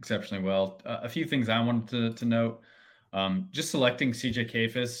down exceptionally well. A few things I wanted to note. Just selecting CJ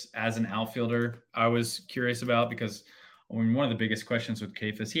Kayfus as an outfielder, I was curious about, because one of the biggest questions with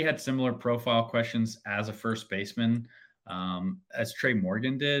Kayfus, he had similar profile questions as a first baseman as Trey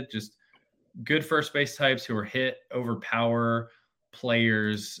Morgan did. Just good first base types who are hit over power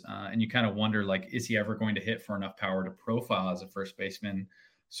players. And you kind of wonder, like, is he ever going to hit for enough power to profile as a first baseman?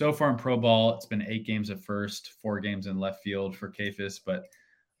 So far in pro ball, it's been 8 games at first, 4 games in left field for Kayfus, but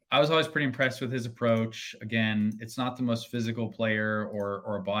I was always pretty impressed with his approach. Again, it's not the most physical player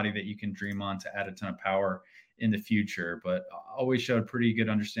or a body that you can dream on to add a ton of power in the future, but always showed pretty good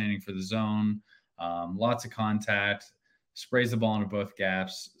understanding for the zone, lots of contact, sprays the ball into both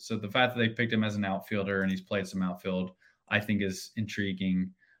gaps. So the fact that they picked him as an outfielder and he's played some outfield, I think is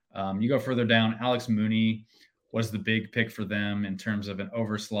intriguing. You go further down, Alex Mooney was the big pick for them in terms of an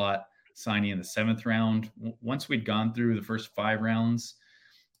overslot signing in the 7th round. Once we'd gone through the first 5 rounds,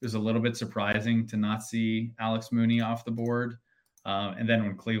 it was a little bit surprising to not see Alex Mooney off the board. And then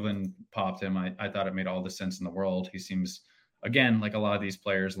when Cleveland popped him, I thought it made all the sense in the world. He seems, again, like a lot of these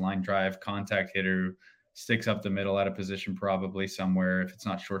players, line drive, contact hitter, sticks up the middle at a position probably somewhere. If it's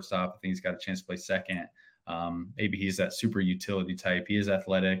not shortstop, I think he's got a chance to play second. Maybe he's that super utility type. He is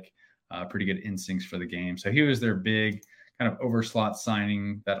athletic, pretty good instincts for the game. So he was their big kind of overslot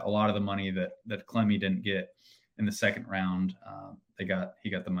signing that a lot of the money that Clemmy didn't get in the second round, he got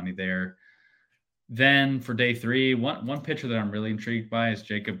the money there. Then for day 3, one pitcher that I'm really intrigued by is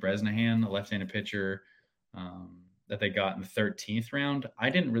Jacob Bresnahan, a left-handed pitcher that they got in the 13th round. I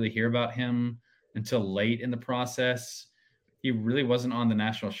didn't really hear about him until late in the process. He really wasn't on the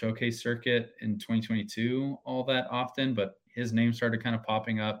National Showcase circuit in 2022 all that often, but his name started kind of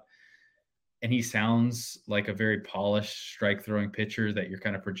popping up. And he sounds like a very polished strike-throwing pitcher that you're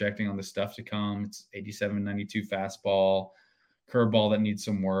kind of projecting on the stuff to come. It's 87, 92 fastball, curveball that needs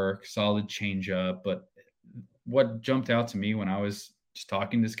some work, solid changeup. But what jumped out to me when I was just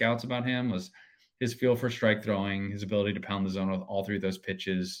talking to scouts about him was his feel for strike throwing, his ability to pound the zone with all 3 of those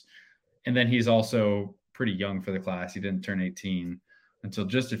pitches. And then he's also pretty young for the class. He didn't turn 18 until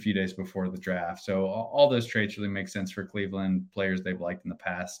just a few days before the draft. So all those traits really make sense for Cleveland, players they've liked in the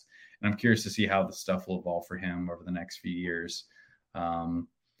past. And I'm curious to see how the stuff will evolve for him over the next few years. And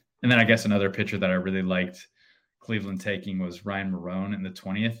then I guess another pitcher that I really liked Cleveland taking was Ryan Marone in the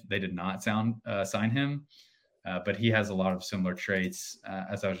 20th. They did not sign him, but he has a lot of similar traits,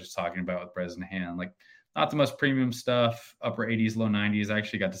 as I was just talking about with Bresnahan. Like, not the most premium stuff, upper 80s, low 90s. I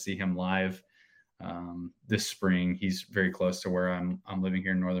actually got to see him live this spring. He's very close to where I'm living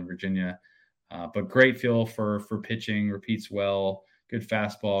here in Northern Virginia. But great feel for pitching, repeats well, good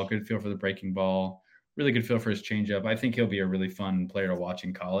fastball, good feel for the breaking ball, really good feel for his changeup. I think he'll be a really fun player to watch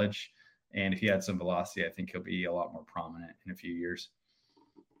in college. And if he had some velocity, I think he'll be a lot more prominent in a few years.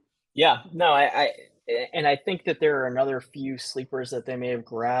 Yeah, no, I think that there are another few sleepers that they may have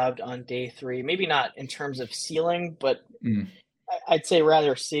grabbed on day 3. Maybe not in terms of ceiling, but I'd say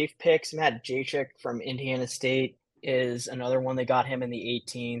rather safe picks. Matt Jacek from Indiana State is another one. They got him in the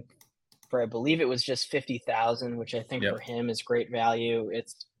 18th for, I believe it was just $50,000, which I think for him is great value.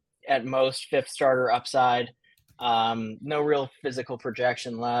 It's at most 5th starter upside. No real physical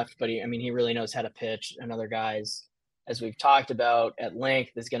projection left, but he really knows how to pitch. Another guy's, as we've talked about at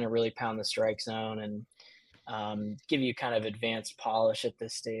length, is going to really pound the strike zone and give you kind of advanced polish at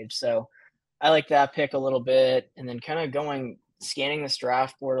this stage. So I like that pick a little bit. And then kind of scanning this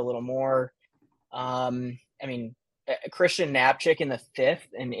draft board a little more. Christian Knapczyk in the 5th,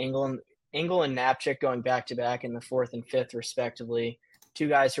 and Engel and Knapczyk going back to back in the 4th and 5th respectively. 2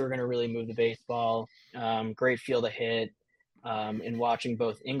 guys who are going to really move the baseball. Great feel to hit. And watching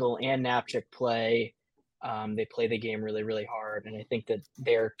both Engel and Knapczyk play, they play the game really, really hard. And I think that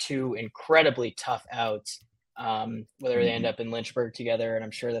they're 2 incredibly tough outs, whether they end up in Lynchburg together, and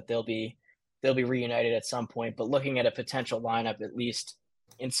I'm sure that they'll be reunited at some point. But looking at a potential lineup, at least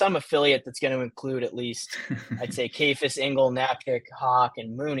in some affiliate that's going to include at least, I'd say, Kafis, Engel, Knapczyk, Hawk,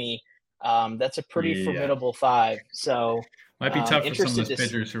 and Mooney, that's a pretty formidable 5. So might be tough for some of those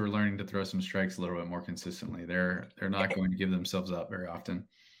pitchers who are learning to throw some strikes a little bit more consistently. They're not going to give themselves up very often.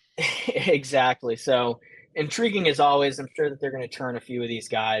 Exactly. So intriguing as always. I'm sure that they're going to turn a few of these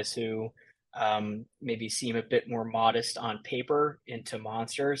guys who maybe seem a bit more modest on paper into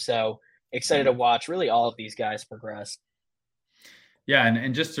monsters. So excited to watch really all of these guys progress. Yeah,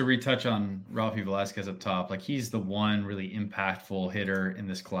 and just to retouch on Rafi Velasquez up top, like, he's the one really impactful hitter in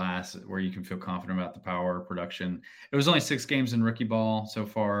this class where you can feel confident about the power production. It was only 6 games in rookie ball so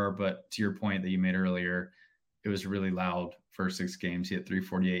far, but to your point that you made earlier, it was really loud for 6 games. He hit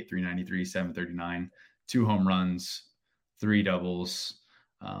 348, 393, 739, 2 home runs, 3 doubles.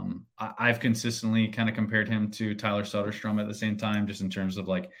 I've consistently kind of compared him to Tyler Soderstrom at the same time, just in terms of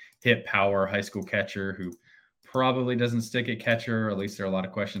like hit power, high school catcher who probably doesn't stick at catcher, or at least there are a lot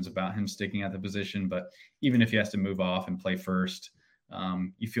of questions about him sticking at the position. But even if he has to move off and play first,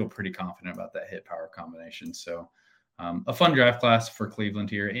 you feel pretty confident about that hit power combination. So a fun draft class for Cleveland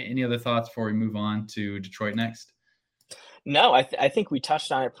here. Any other thoughts before we move on to Detroit next? No, I think we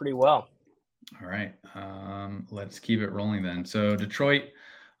touched on it pretty well. All right. Let's keep it rolling then. So Detroit,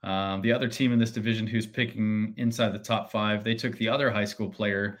 the other team in this division who's picking inside the top 5, they took the other high school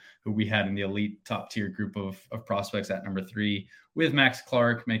player who we had in the elite top tier group of prospects at number 3, with Max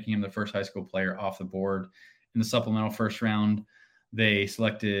Clark, making him the first high school player off the board. In the supplemental first round, they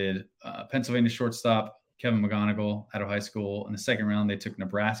selected Pennsylvania shortstop Kevin McGonigal out of high school. In the second round, they took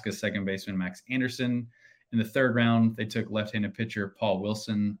Nebraska second baseman Max Anderson. In the third round, they took left-handed pitcher Paul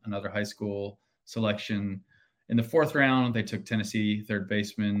Wilson, another high school selection. In the fourth round, they took Tennessee third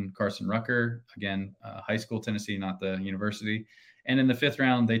baseman Carson Rucker, again, high school Tennessee, not the university. And in the 5th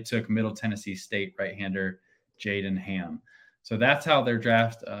round, they took Middle Tennessee State right-hander Jaden Ham. So that's how their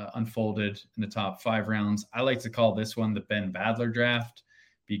draft unfolded in the top 5 rounds. I like to call this one the Ben Badler draft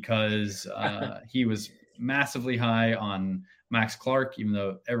because he was massively high on Max Clark, even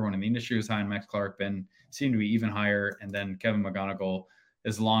though everyone in the industry was high on Max Clark. Ben seemed to be even higher. And then Kevin McGonigal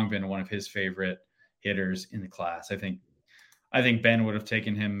has long been one of his favorite hitters in the class. I think Ben would have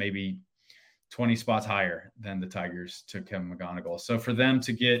taken him maybe 20 spots higher than the Tigers took Kevin McGonigal. So for them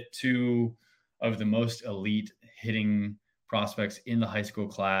to get 2 of the most elite hitting prospects in the high school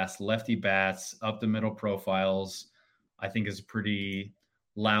class, lefty bats, up the middle profiles, I think is a pretty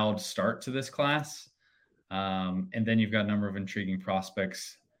loud start to this class. And then you've got a number of intriguing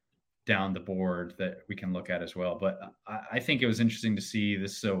prospects down the board that we can look at as well. But I think it was interesting to see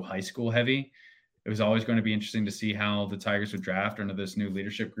this so high school heavy. It was always going to be interesting to see how the Tigers would draft under this new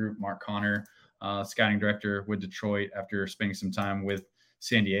leadership group. Mark Connor, scouting director with Detroit, after spending some time with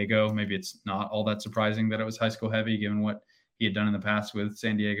San Diego. Maybe it's not all that surprising that it was high school heavy given what he had done in the past with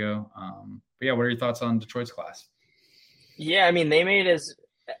San Diego. But yeah, what are your thoughts on Detroit's class? Yeah, I mean, they made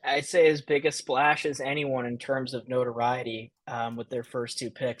I'd say as big a splash as anyone in terms of notoriety with their first 2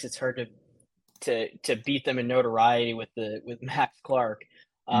 picks. It's hard to beat them in notoriety with Max Clark.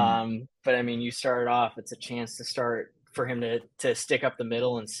 But I mean, you started off, it's a chance to start for him to stick up the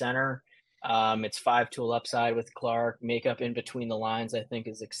middle and center. It's 5-tool upside with Clark. Makeup in between the lines, I think,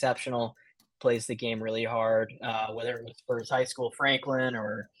 is exceptional. Plays the game really hard, whether it was for his high school Franklin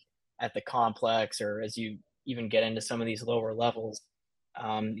or at the complex, or as you even get into some of these lower levels.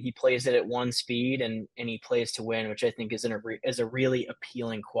 He plays it at 1 speed and he plays to win, which I think is a really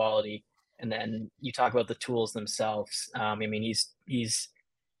appealing quality. And then you talk about the tools themselves. I mean, he's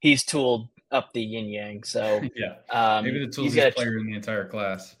tooled up the yin yang. So yeah, maybe the toolsiest player in the entire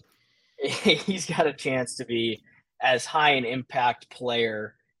class. He's got a chance to be as high an impact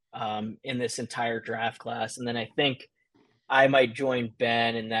player in this entire draft class. And then I think I might join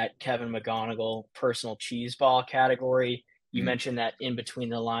Ben in that Kevin McGonigal personal cheese ball category. You mentioned that in between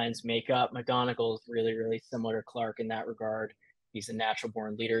the lines makeup. McGonigal is really, really similar to Clark in that regard. He's a natural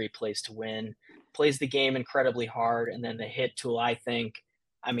born leader. He plays to win, plays the game incredibly hard. And then the hit tool, I think,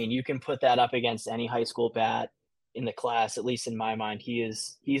 I mean, you can put that up against any high school bat in the class, at least in my mind.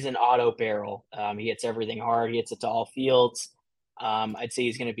 He's an auto barrel. He hits everything hard. He hits it to all fields. I'd say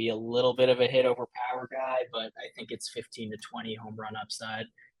he's going to be a little bit of a hit over power guy, but I think it's 15 to 20 home run upside,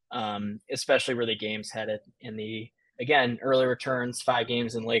 especially where the game's headed in again, early returns, 5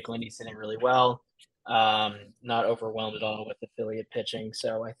 games in Lakeland. He's hitting really well. Not overwhelmed at all with affiliate pitching.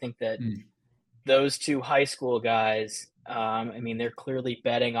 So I think that those 2 high school guys, I mean, they're clearly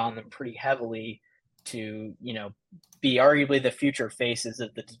betting on them pretty heavily to, be arguably the future faces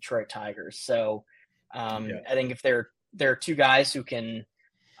of the Detroit Tigers. So I think if there are 2 guys who can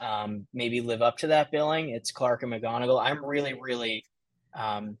maybe live up to that billing, it's Clark and McGonigal. I'm really, really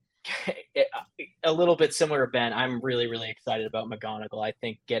a little bit similar to Ben. I'm really, really excited about McGonigal. I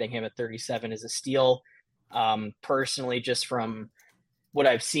think getting him at 37 is a steal. Personally, just from what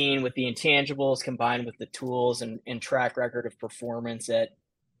I've seen with the intangibles combined with the tools and track record of performance at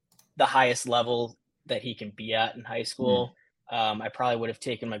the highest level that he can be at in high school, I probably would have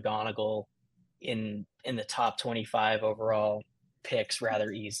taken McGonigal in the top 25 overall picks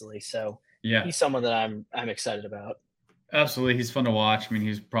rather easily. So he's someone that I'm excited about. Absolutely. He's fun to watch. I mean,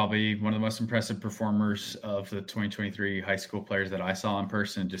 he's probably one of the most impressive performers of the 2023 high school players that I saw in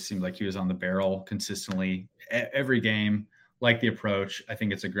person. It just seemed like he was on the barrel consistently every game. Like the approach. I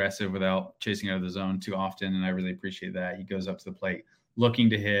think it's aggressive without chasing out of the zone too often, and I really appreciate that. He goes up to the plate looking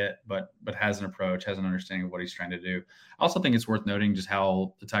to hit, but has an approach, has an understanding of what he's trying to do. I also think it's worth noting just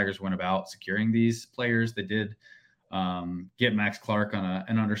how the Tigers went about securing these players. They did get Max Clark on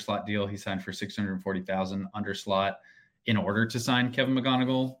an underslot deal. He signed for $640,000 underslot in order to sign Kevin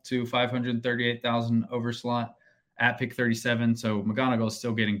McGonigal to $538,000 overslot at pick 37. So McGonigal is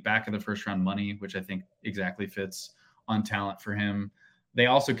still getting back of the first round money, which I think exactly fits on talent for him. They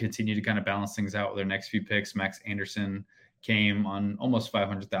also continue to kind of balance things out with their next few picks. Max Anderson came on almost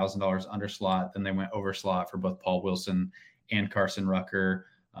 $500,000 underslot. Then they went overslot for both Paul Wilson and Carson Rucker.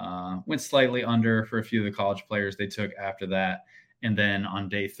 Went slightly under for a few of the college players they took after that. And then on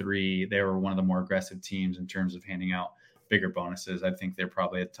day 3, they were one of the more aggressive teams in terms of handing out bigger bonuses. I think they're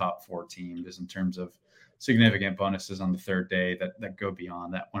probably a top 4 team just in terms of significant bonuses on the 3rd day that go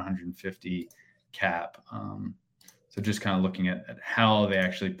beyond that 150 cap. So just kind of looking at how they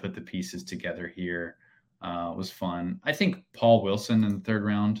actually put the pieces together here was fun. I think Paul Wilson in the 3rd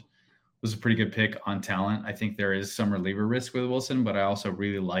round was a pretty good pick on talent. I think there is some reliever risk with Wilson, but I also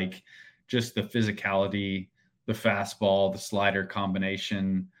really like just the physicality, the fastball, the slider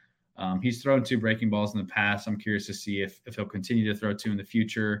combination. He's thrown 2 breaking balls in the past. I'm curious to see if he'll continue to throw 2 in the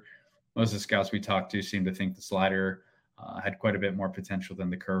future. Most of the scouts we talked to seem to think the slider had quite a bit more potential than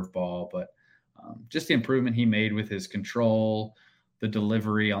the curveball, but just the improvement he made with his control, the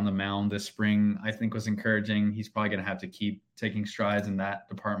delivery on the mound this spring, I think was encouraging. He's probably going to have to keep taking strides in that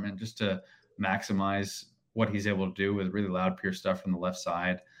department just to maximize what he's able to do with really loud, pure stuff from the left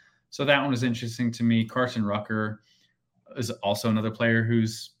side. So that one was interesting to me. Carson Rucker is also another player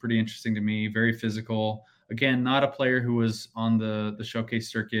who's pretty interesting to me. Very physical. Again, not a player who was on the showcase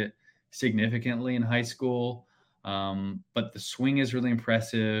circuit significantly in high school, but the swing is really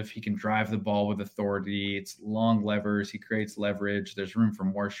impressive. He can drive the ball with authority. It's long levers. He creates leverage. There's room for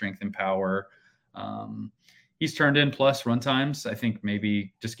more strength and power. He's turned in plus run times. I think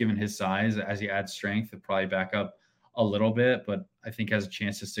maybe just given his size, as he adds strength, he'll probably back up a little bit, but I think has a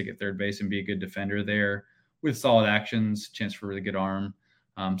chance to stick at third base and be a good defender there with solid actions, chance for a really good arm.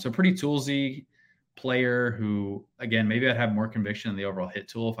 So pretty toolsy player who, again, maybe I'd have more conviction in the overall hit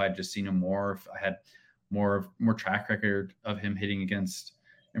tool if I'd just seen him more, if I had more track record of him hitting against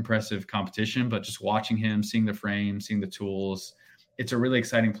impressive competition. But just watching him, seeing the frame, seeing the tools, it's a really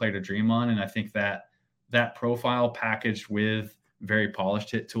exciting player to dream on. And I think that profile packaged with very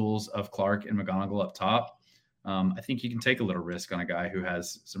polished hit tools of Clark and McGonigal up top, I think you can take a little risk on a guy who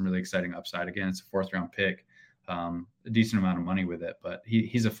has some really exciting upside. Again, it's a 4th-round pick, a decent amount of money with it, but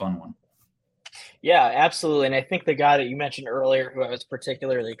he's a fun one. Yeah, absolutely. And I think the guy that you mentioned earlier, who I was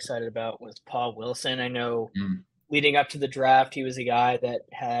particularly excited about, was Paul Wilson. I know leading up to the draft, he was a guy that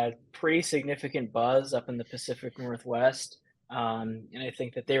had pretty significant buzz up in the Pacific Northwest. And I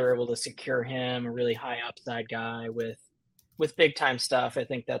think that they were able to secure him, a really high upside guy with big time stuff. I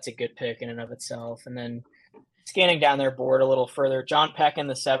think that's a good pick in and of itself. And then scanning down their board a little further, John Peck in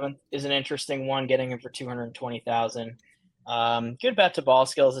the 7th is an interesting one, getting him for $220,000. Good bat to ball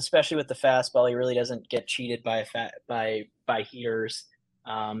skills, especially with the fastball. He really doesn't get cheated by heaters.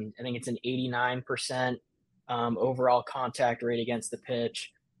 I think it's an 89% overall contact rate against the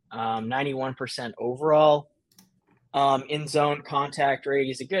pitch, 91% overall in zone contact rate.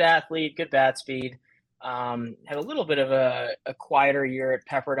 He's a good athlete, good bat speed. Had a little bit of a quieter year at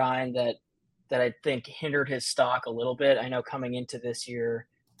Pepperdine that I think hindered his stock a little bit. I know coming into this year,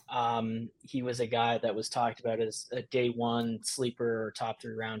 he was a guy that was talked about as a day 1 sleeper or top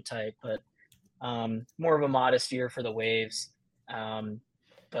 3 round type, but more of a modest year for the Waves.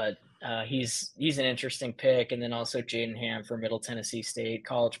 But he's an interesting pick. And then also Jaden Ham for Middle Tennessee State,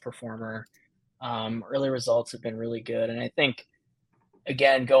 college performer. Early results have been really good. And I think,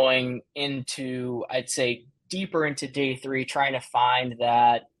 again, going into, I'd say, deeper into day 3, trying to find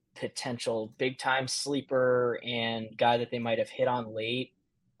that potential big time sleeper and guy that they might have hit on late.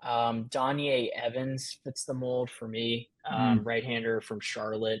 Danye Evans fits the mold for me. Right-hander from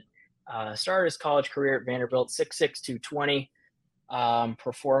Charlotte. Started his college career at Vanderbilt, 6'6", 220.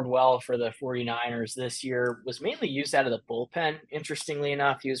 Performed well for the 49ers this year. Was mainly used out of the bullpen, interestingly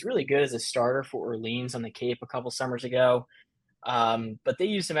enough. He was really good as a starter for Orleans on the Cape a couple summers ago. But they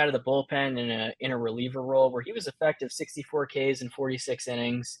used him out of the bullpen in a reliever role where he was effective, 64 Ks in 46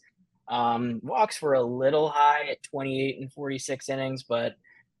 innings. Walks were a little high at 28 and 46 innings, but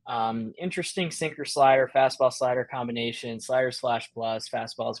interesting sinker slider, fastball slider combination, slider / plus.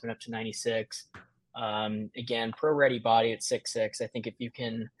 Fastball has been up to 96. Again, pro ready body at 6'6". I think if you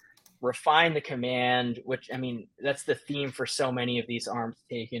can refine the command, which, I mean, that's the theme for so many of these arms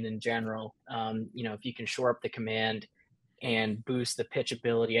taken in general. If you can shore up the command and boost the pitch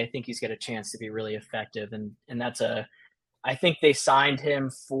ability, I think he's got a chance to be really effective. And I think they signed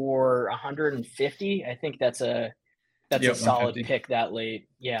him for 150. I think that's a solid pick that late.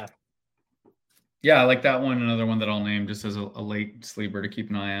 Yeah. Yeah, I like that one. Another one that I'll name just as a late sleeper to keep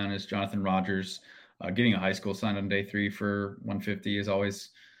an eye on is Jonathan Rogers. Getting a high school signed on day 3 for 150 is always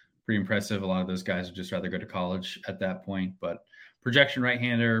pretty impressive. A lot of those guys would just rather go to college at that point, but projection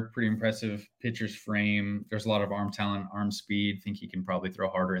right-hander, pretty impressive pitcher's frame. There's a lot of arm talent, arm speed. Think he can probably throw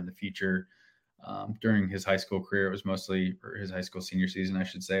harder in the future. During his high school career, it was mostly, or his high school senior season, I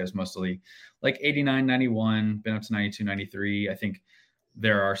should say, it was mostly like 89, 91, been up to 92, 93. I think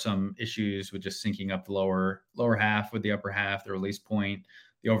there are some issues with just syncing up the lower half with the upper half, the release point.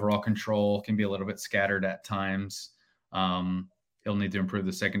 The overall control can be a little bit scattered at times. He'll need to improve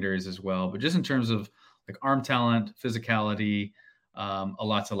the secondaries as well. But just in terms of like arm talent, physicality, a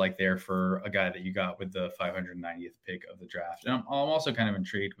lot to like there for a guy that you got with the 590th pick of the draft. And I'm also kind of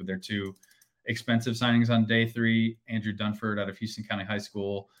intrigued with their 2 expensive signings on day 3, Andrew Dunford out of Houston County High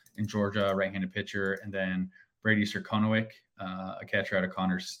School in Georgia, right-handed pitcher, and then Brady Sirkonowick, a catcher out of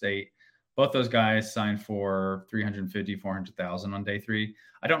Connors State. both those guys signed for 350, 400,000 on day 3.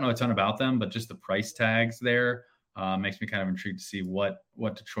 I don't know a ton about them, but just the price tags there makes me kind of intrigued to see what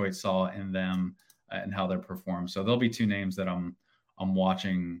Detroit saw in them and how they perform. So there'll be 2 names that I'm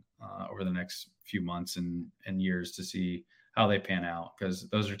watching over the next few months and years to see how they pan out, because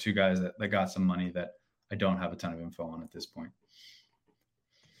those are 2 guys that got some money that I don't have a ton of info on at this point.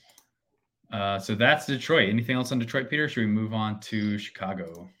 So that's Detroit. Anything else on Detroit, Peter? Should we move on to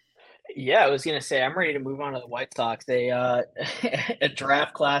Chicago? Yeah, I was gonna say I'm ready to move on to the White Sox. They a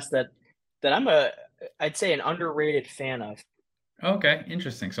draft class that I'd say an underrated fan of. Okay,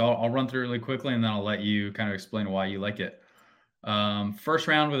 interesting. So I'll run through really quickly, and then I'll let you kind of explain why you like it. First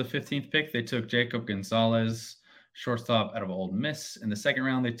round with the 15th pick, they took Jacob Gonzalez, shortstop out of Ole Miss. In the second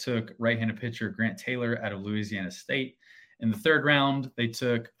round, they took right-handed pitcher Grant Taylor out of Louisiana State. In the third round, they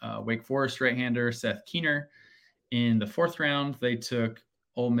took Wake Forest right-hander Seth Keener. In the fourth round, they took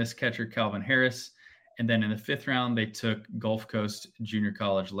Ole Miss catcher Calvin Harris. And then in the fifth round, they took Gulf Coast Junior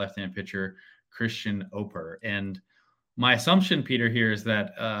College left-handed pitcher Christian Oper. And my assumption, Peter, here is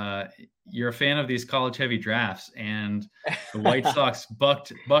that you're a fan of these college-heavy drafts, and the White Sox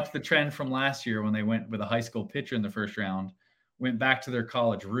bucked the trend from last year when they went with a high school pitcher in the first round, went back to their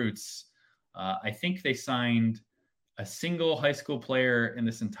college roots. I think they signed a single high school player in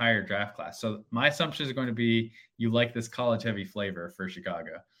this entire draft class. So my assumption is going to be you like this college-heavy flavor for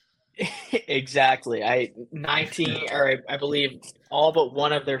Chicago. Exactly. I believe all but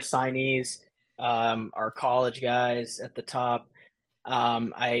one of their signees are college guys at the top.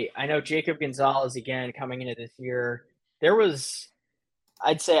 I know Jacob Gonzalez, again, coming into this year, there was,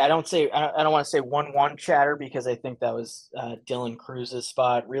 I don't want to say 1-1 chatter, because I think that was Dylan Cruz's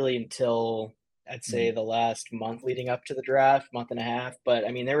spot really until I'd say the last month leading up to the draft, month and a half. But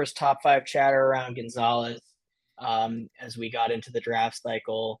I mean, there was top 5 chatter around Gonzalez as we got into the draft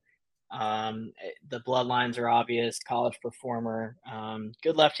cycle. The bloodlines are obvious, college performer,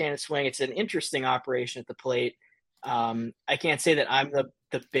 good left-handed swing. It's an interesting operation at the plate. I can't say that I'm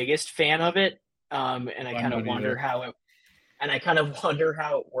the biggest fan of it. And I kind of wonder how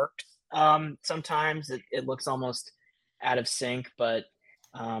it works. Sometimes it looks almost out of sync, but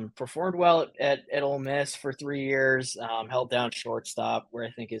performed well at Ole Miss for 3 years, held down shortstop, where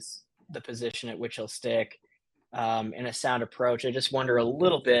I think is the position at which he'll stick, in a sound approach. I just wonder a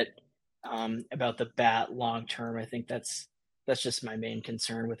little bit about the bat long term. I think that's just my main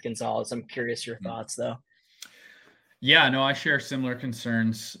concern with Gonzalez. I'm curious your thoughts, though. Yeah, no, I share similar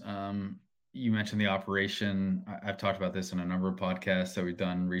concerns. You mentioned the operation. I've talked about this in a number of podcasts that we've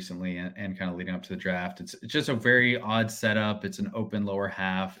done recently and kind of leading up to the draft. It's just a very odd setup. It's an open lower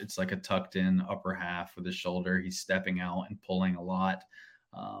half. It's like a tucked in upper half with his shoulder. He's stepping out and pulling a lot.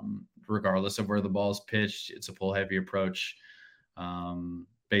 Regardless of where the ball is pitched, it's a pull heavy approach.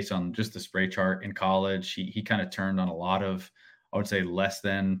 Based on just the spray chart in college, he kind of turned on a lot of, I would say, less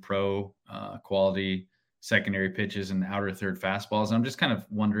than pro quality secondary pitches and outer third fastballs. And I'm just kind of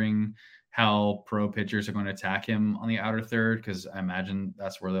wondering how pro pitchers are going to attack him on the outer third, because I imagine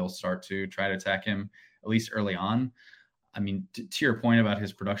that's where they'll start to try to attack him, at least early on. I mean, to your point about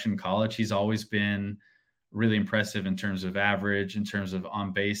his production in college, he's always been really impressive in terms of average, in terms of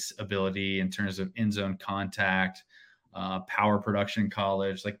on-base ability, in terms of in-zone contact, power production in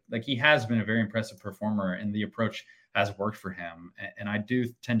college. Like he has been a very impressive performer, and the approach has worked for him. And I do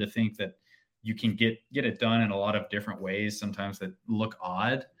tend to think that you can get it done in a lot of different ways, sometimes that look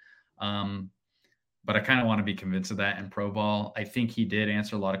odd. But I kind of want to be convinced of that in pro ball. I think he did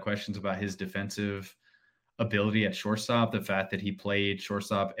answer a lot of questions about his defensive ability at shortstop. The fact that he played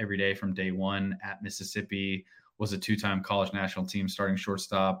shortstop every day from day one at Mississippi, was a 2-time college national team starting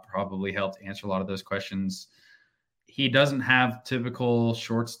shortstop, probably helped answer a lot of those questions. He doesn't have typical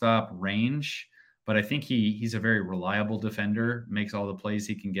shortstop range, but I think he's a very reliable defender, makes all the plays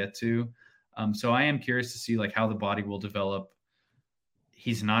he can get to. So I am curious to see like how the body will develop.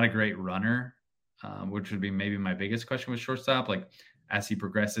 He's not a great runner, which would be maybe my biggest question with shortstop. Like as he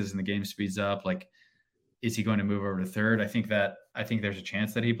progresses and the game speeds up, like, is he going to move over to third? I think there's a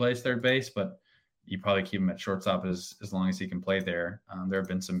chance that he plays third base, but you probably keep him at shortstop as long as he can play there. There have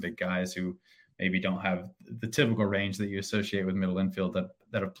been some big guys who maybe don't have the typical range that you associate with middle infield that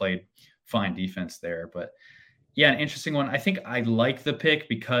have played fine defense there. But yeah, an interesting one. I think I like the pick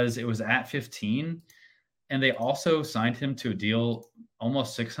because it was at 15, and they also signed him to a deal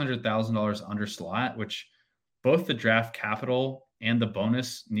almost $600,000 under slot, which both the draft capital and the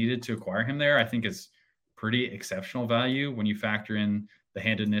bonus needed to acquire him there, I think is pretty exceptional value when you factor in the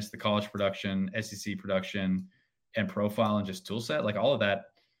handedness, the college production, SEC production, and profile and just tool set. Like all of that,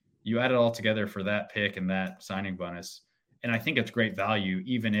 you add it all together for that pick and that signing bonus. And I think it's great value,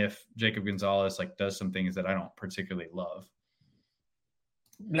 even if Jacob Gonzalez does some things that I don't particularly love.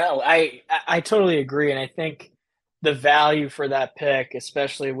 No, I totally agree, and I think the value for that pick,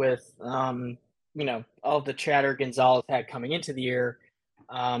 especially with all the chatter Gonzalez had coming into the year,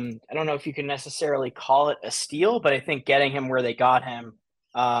 I don't know if you can necessarily call it a steal, but I think getting him where they got him,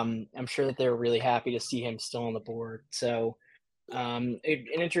 I'm sure that they were really happy to see him still on the board. So an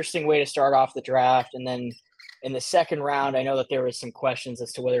interesting way to start off the draft, and then in the second round, I know that there was some questions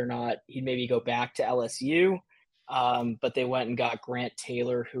as to whether or not he'd maybe go back to LSU. But they went and got Grant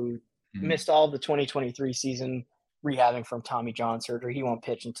Taylor, who missed all of the 2023 season rehabbing from Tommy John surgery. He won't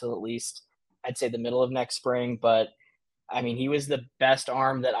pitch until at least, I'd say, the middle of next spring. But, I mean, he was the best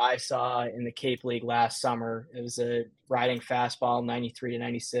arm that I saw in the Cape League last summer. It was a riding fastball, 93 to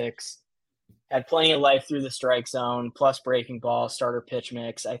 96. Had plenty of life through the strike zone, plus breaking ball, starter pitch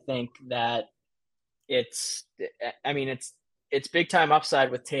mix. I think that it's big time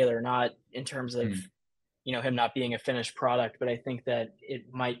upside with Taylor, not in terms of him not being a finished product, but I think that it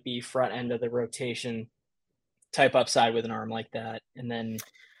might be front end of the rotation type upside with an arm like that. And then,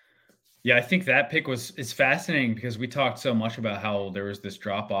 yeah, I think that pick is fascinating because we talked so much about how there was this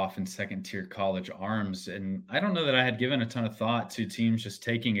drop off in second tier college arms. And I don't know that I had given a ton of thought to teams just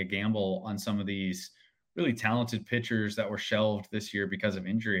taking a gamble on some of these really talented pitchers that were shelved this year because of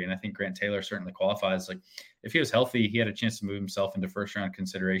injury. And I think Grant Taylor certainly qualifies. If he was healthy, he had a chance to move himself into first round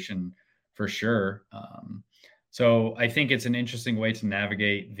consideration for sure. So I think it's an interesting way to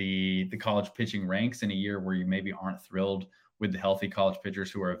navigate the college pitching ranks in a year where you maybe aren't thrilled with the healthy college pitchers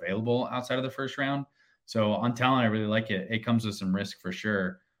who are available outside of the first round. So on talent, I really like it. It comes with some risk for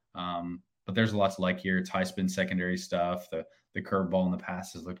sure. But there's a lot to like here. It's high spin secondary stuff. The curveball in the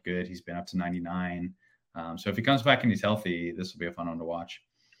past has looked good. He's been up to 99. So if he comes back and he's healthy, this will be a fun one to watch.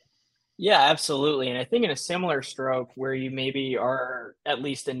 Yeah, absolutely. And I think in a similar stroke where you maybe are, at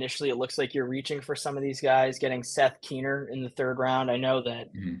least initially, it looks like you're reaching for some of these guys, getting Seth Keener in the third round. I know that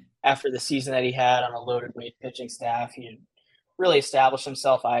after the season that he had on a loaded weight pitching staff, he had really established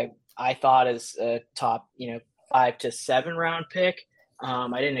himself, I thought, as a top, 5 to 7 round pick. I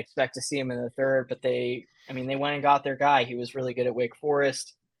didn't expect to see him in the third, but they went and got their guy. He was really good at Wake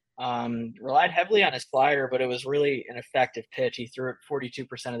Forest. Relied heavily on his slider, but it was really an effective pitch. He threw it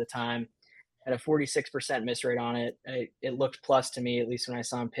 42% of the time, had a 46% miss rate on it. It looked plus to me, at least when I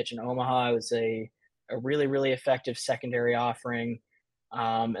saw him pitch in Omaha. It was a really, really effective secondary offering.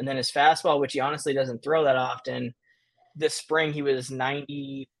 And then his fastball, which he honestly doesn't throw that often, this spring he was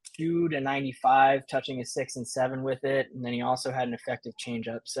 92 to 95, touching a 6 and 7 with it. And then he also had an effective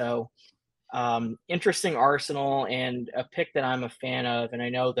changeup. So interesting arsenal and a pick that I'm a fan of. And I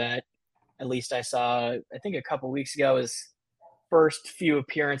know that at least I saw, I think a couple weeks ago, his first few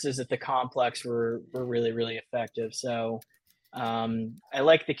appearances at the complex were really, really effective. So I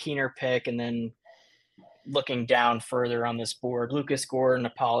like the Keener pick. And then looking down further on this board, Lucas Gordon, a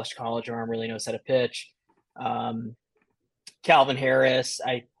polished college arm, really knows how to pitch. Calvin Harris,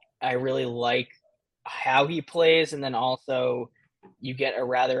 I really like how he plays. And then also you get a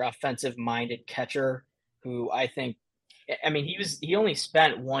rather offensive-minded catcher who I think, he only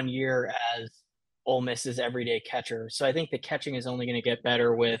spent 1 year as Ole Miss's everyday catcher. So I think the catching is only going to get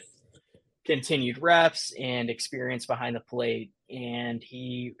better with continued reps and experience behind the plate. And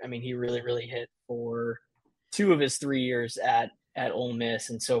he really, really hit for 2 of his 3 years at Ole Miss,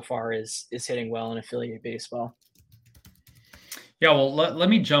 and so far is hitting well in affiliate baseball. Yeah, well, let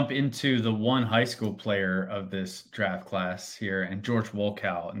me jump into the one high school player of this draft class here, and George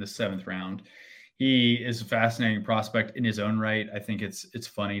Wolkow in the 7th round. He is a fascinating prospect in his own right. I think it's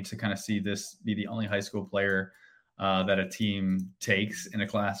funny to kind of see this be the only high school player that a team takes in a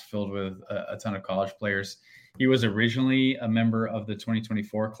class filled with a ton of college players. He was originally a member of the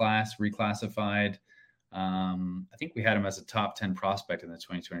 2024 class, reclassified. I think we had him as a top 10 prospect in the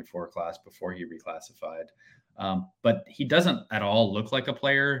 2024 class before he reclassified. But he doesn't at all look like a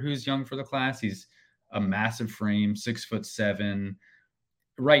player who's young for the class. He's a massive frame, 6'7".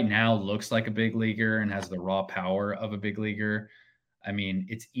 Right now looks like a big leaguer and has the raw power of a big leaguer. I mean,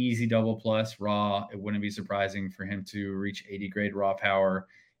 it's easy double plus raw. It wouldn't be surprising for him to reach 80 grade raw power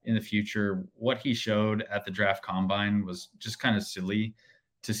in the future. What he showed at the draft combine was just kind of silly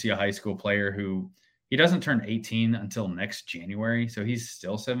to see a high school player who he doesn't turn 18 until next January. So he's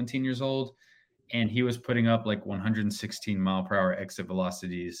still 17 years old. And he was putting up like 116 mile per hour exit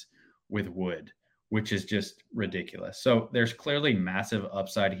velocities with wood, which is just ridiculous. So there's clearly massive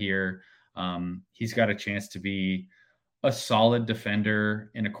upside here. He's got a chance to be a solid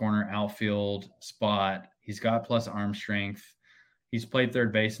defender in a corner outfield spot. He's got plus arm strength. He's played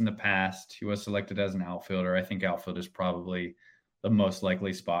third base in the past. He was selected as an outfielder. I think outfield is probably the most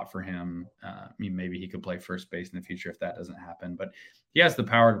likely spot for him. Maybe he could play first base in the future if that doesn't happen. But he has the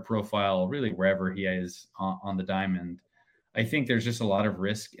power to profile really wherever he is on the diamond. I think there's just a lot of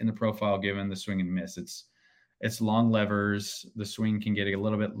risk in the profile given the swing and miss. It's long levers. The swing can get a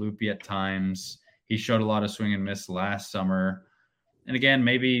little bit loopy at times. He showed a lot of swing and miss last summer. And again,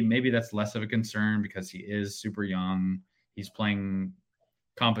 maybe that's less of a concern because he is super young. He's playing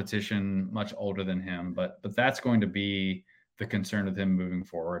competition much older than him, but that's going to be the concern with him moving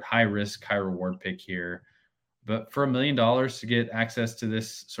forward. High risk, high reward pick here. But for $1 million to get access to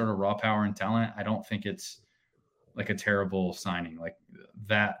this sort of raw power and talent, I don't think it's like a terrible signing. Like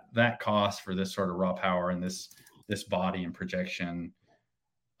that cost for this sort of raw power and this body and projection,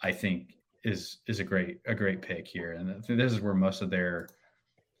 I think is a great pick here. And this is where most of their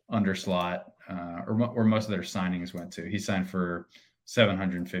underslot or where most of their signings went to. He signed for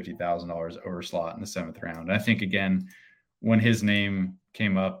 $750,000 over slot in the 7th round. And I think, again, when his name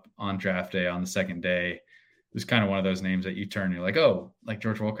came up on draft day on the second day, it was kind of one of those names that you turn and you're like, oh, like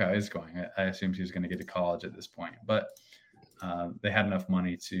George Wolkow is going. I assumed he was going to get to college at this point. But they had enough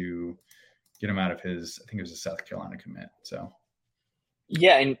money to get him out of his, I think it was a South Carolina commit. So,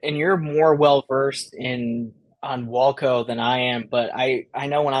 yeah, and you're more well-versed on Wolkow than I am, but I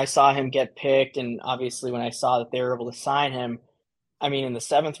know when I saw him get picked, and obviously when I saw that they were able to sign him, I mean, in the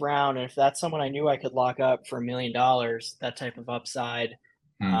 7th round, and if that's someone I knew I could lock up for $1 million, that type of upside,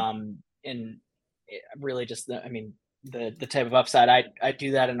 and really just the type of upside, I'd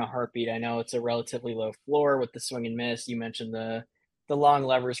do that in a heartbeat. I know it's a relatively low floor with the swing and miss. You mentioned the long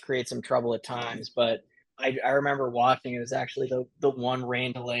levers create some trouble at times, but I remember watching, it was actually the one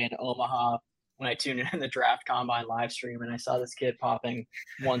rain delay in Omaha when I tuned in the draft combine live stream, and I saw this kid popping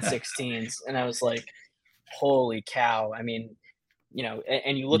 116s, and I was like, holy cow. I mean, you know,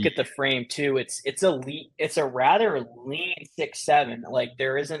 and you look at the frame too, it's a rather lean 6'7". Like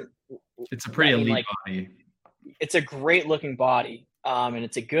it's a pretty elite body. It's a great looking body. And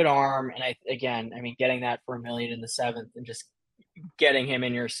it's a good arm. And getting that for $1 million in the 7th and just getting him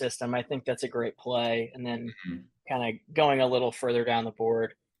in your system, I think that's a great play. And then kind of going a little further down the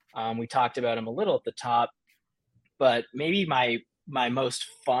board. We talked about him a little at the top, but maybe my most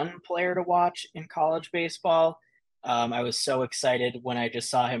fun player to watch in college baseball. I was so excited when I just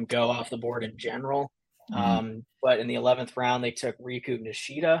saw him go off the board in general. But in the 11th round, they took Riku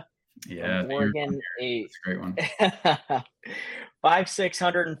Nishida. Yeah, Oregon, a great one. 5'6",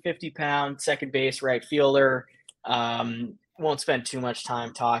 150-pound second base right fielder. Won't spend too much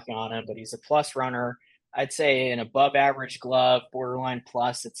time talking on him, but he's a plus runner. I'd say an above average glove, borderline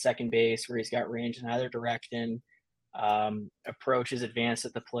plus at second base, where he's got range in either direction. Approach is advanced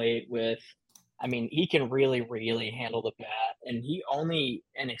at the plate with, he can really, really handle the bat. And he only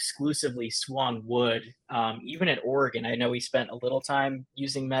and exclusively swung wood. Even at Oregon, I know he spent a little time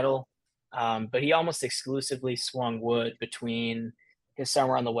using metal, but he almost exclusively swung wood between his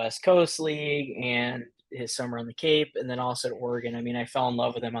summer on the West Coast League and his summer on the Cape, and then also at Oregon. I fell in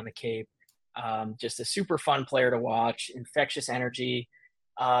love with him on the Cape. Just a super fun player to watch, infectious energy,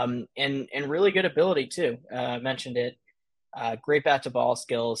 and really good ability too. Mentioned it. Great bat to ball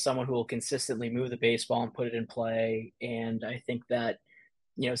skills, someone who will consistently move the baseball and put it in play. And I think that,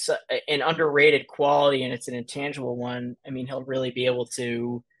 an underrated quality, and it's an intangible one. He'll really be able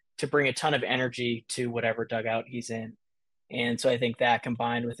to bring a ton of energy to whatever dugout he's in. And so I think that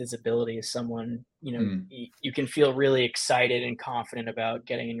combined with his ability is someone, you can feel really excited and confident about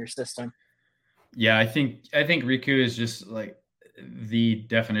getting in your system. Yeah, I think Riku is just like the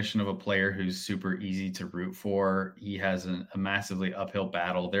definition of a player who's super easy to root for. He has a massively uphill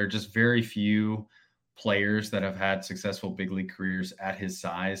battle. There are just very few players that have had successful big league careers at his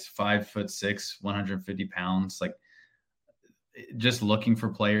size. 5'6", 150 pounds. Like, just looking for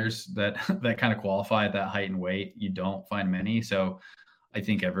players that kind of qualify at that height and weight, you don't find many. So I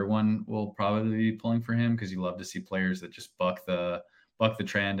think everyone will probably be pulling for him because you love to see players that just buck the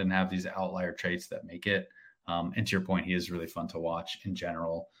trend and have these outlier traits that make it. And to your point, he is really fun to watch in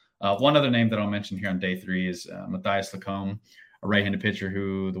general. One other name that I'll mention here on day 3 is Matthias Lacombe, a right-handed pitcher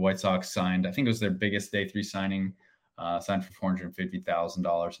who the White Sox signed. I think it was their biggest day 3 signing, signed for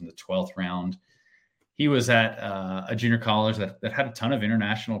 $450,000 in the 12th round. He was at a junior college that had a ton of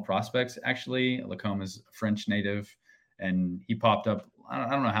international prospects, actually. Lacombe is French native, and he popped up, I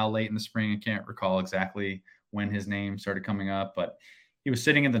don't know how late in the spring. I can't recall exactly when his name started coming up, but he was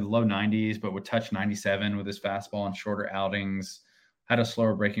sitting in the low 90s, but would touch 97 with his fastball in shorter outings, had a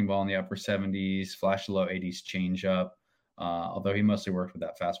slower breaking ball in the upper 70s, flashed a low 80s changeup. although he mostly worked with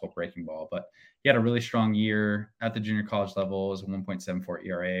that fastball breaking ball. But he had a really strong year at the junior college level. It was a 1.74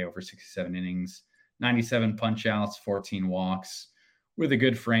 ERA over 67 innings, 97 punch outs, 14 walks, with a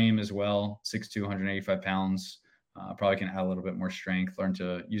good frame as well, 6'2", 185 pounds. Probably can add a little bit more strength, learn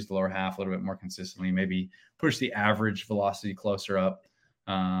to use the lower half a little bit more consistently, maybe push the average velocity closer up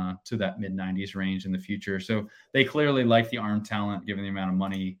to that mid-90s range in the future. So they clearly like the arm talent, given the amount of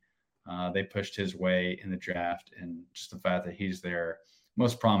money they pushed his way in the draft, and just the fact that he's their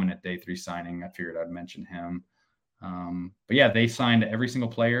most prominent day 3 signing. I figured I'd mention him. But yeah, they signed every single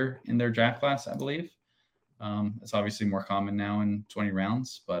player in their draft class, I believe. It's obviously more common now in 20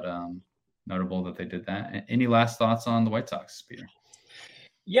 rounds, but notable that they did that. Any last thoughts on the White Sox, Peter?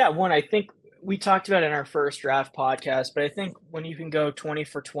 Yeah, one, I think we talked about it in our first draft podcast, but I think when you can go 20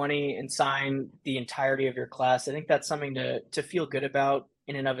 for 20 and sign the entirety of your class, I think that's something to feel good about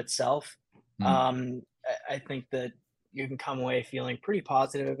in and of itself. I think that you can come away feeling pretty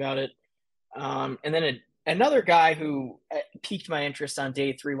positive about it. And then another guy who piqued my interest on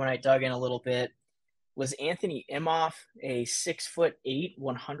day 3 when I dug in a little bit was Anthony Imhoff, a 6'8",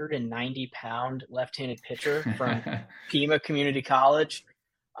 190-pound left-handed pitcher from Pima Community College.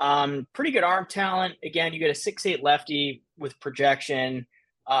 Pretty good arm talent. Again, you get a 6'8" lefty with projection.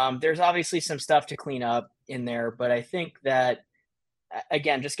 There's obviously some stuff to clean up in there, but I think that,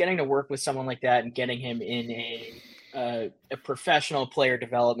 again, just getting to work with someone like that and getting him in a professional player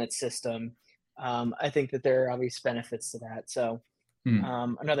development system, I think that there are obvious benefits to that. So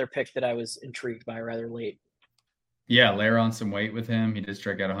another pick that I was intrigued by rather late. Yeah, layer on some weight with him. He did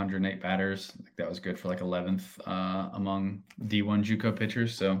strike out 108 batters. I think that was good for like 11th among D1 JUCO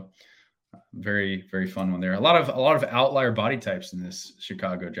pitchers. So very, very fun one there. A lot of outlier body types in this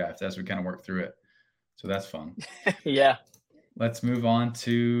Chicago draft as we kind of work through it. So that's fun. Yeah. Let's move on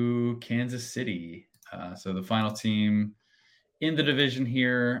to Kansas City. So the final team in the division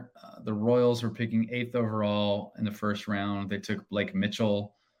here, the Royals were picking 8th overall in the first round. They took Blake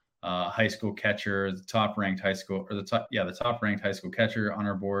Mitchell, high school catcher, the top-ranked high school catcher on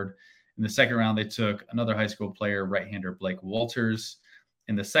our board. In the second round, they took another high school player, right-hander Blake Walters.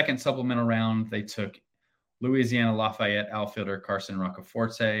 In the second supplemental round, they took Louisiana Lafayette outfielder Carson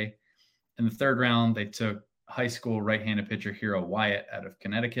Roccaforte. In the third round, they took high school right-handed pitcher Hero Wyatt out of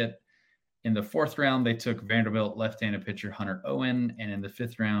Connecticut. In the fourth round, they took Vanderbilt left-handed pitcher Hunter Owen. And in the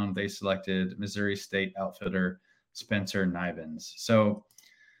fifth round, they selected Missouri State outfielder Spencer Nivens. So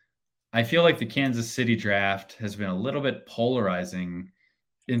I feel like the Kansas City draft has been a little bit polarizing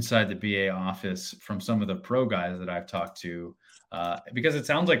inside the BA office from some of the pro guys that I've talked to, because it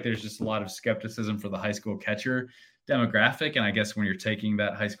sounds like there's just a lot of skepticism for the high school catcher demographic. And I guess when you're taking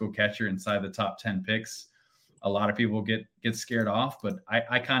that high school catcher inside the top 10 picks, a lot of people get scared off. But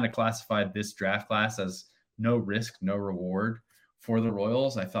I kind of classified this draft class as no risk, no reward for the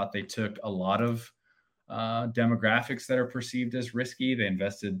Royals. I thought they took a lot of demographics that are perceived as risky. They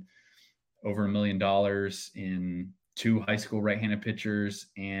invested over $1 million in 2 high school right-handed pitchers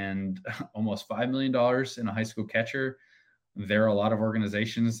and almost $5 million in a high school catcher. There are a lot of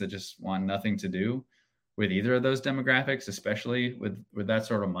organizations that just want nothing to do with either of those demographics, especially with that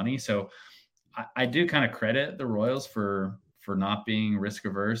sort of money. So I do kind of credit the Royals for not being risk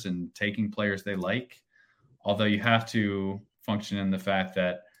averse and taking players they like, although you have to function in the fact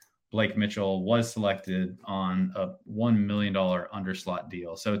that Blake Mitchell was selected on a $1 million underslot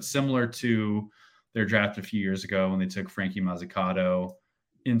deal. So it's similar to their draft a few years ago when they took Frankie Mazzucato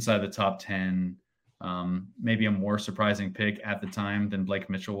inside the top 10, maybe a more surprising pick at the time than Blake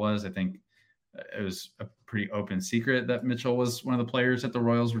Mitchell was. I think it was a pretty open secret that Mitchell was one of the players that the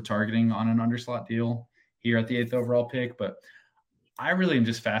Royals were targeting on an underslot deal here at the 8th overall pick. But I really am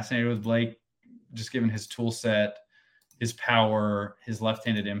just fascinated with Blake, just given his tool set, his power, his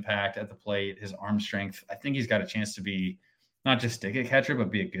left-handed impact at the plate, his arm strength. I think he's got a chance to be not just stick a catcher, but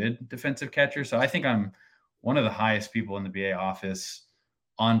be a good defensive catcher. So I think I'm one of the highest people in the BA office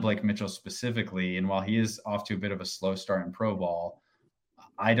on Blake Mitchell specifically. And while he is off to a bit of a slow start in pro ball,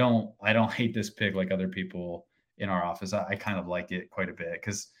 I don't hate this pick like other people in our office. I kind of like it quite a bit,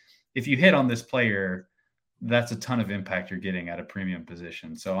 because if you hit on this player, that's a ton of impact you're getting at a premium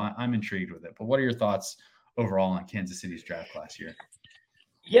position. So I'm intrigued with it. But what are your thoughts overall on Kansas City's draft class here?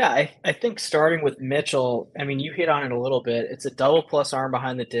 Yeah, I think starting with Mitchell, I mean, you hit on it a little bit. It's a double plus arm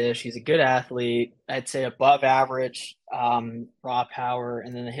behind the dish. He's a good athlete. I'd say above average raw power.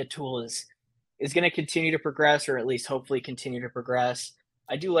 And then the hit tool is going to continue to progress, or at least hopefully continue to progress.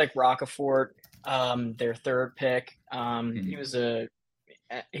 I do like Roccaforte, their third pick.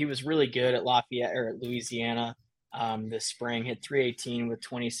 He was really good at Lafayette or at Louisiana this spring. Hit .318 with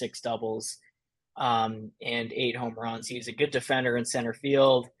 26 doubles. and 8 home runs. He's a good defender in center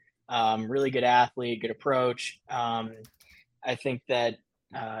field, really good athlete, good approach. I think that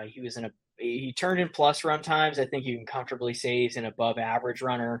he turned in plus run times. I think you can comfortably say he's an above average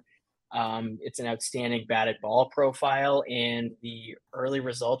runner. It's an outstanding batted ball profile, and the early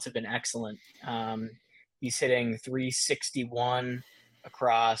results have been excellent. He's hitting 361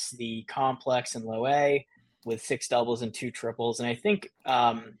 across the complex and low A with 6 doubles and 2 triples. And I think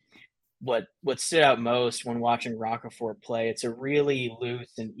what stood out most when watching Roccaforte play, it's a really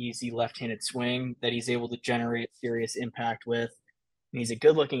loose and easy left-handed swing that he's able to generate serious impact with. And he's a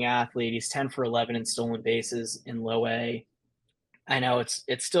good-looking athlete. He's 10 for 11 in stolen bases in low A. I know it's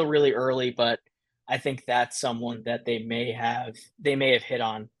still really early, but I think that's someone that they may have hit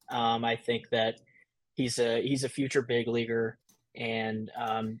on. I think that he's a future big leaguer, and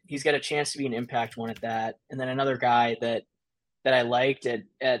he's got a chance to be an impact one at that. And then another guy that I liked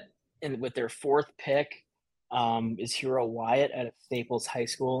with their 4th pick is Hero Wyatt at Staples High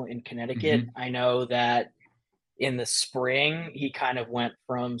School in Connecticut. I know that in the spring, he kind of went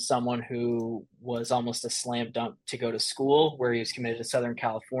from someone who was almost a slam dunk to go to school, where he was committed to Southern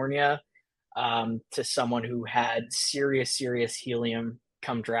California, to someone who had serious helium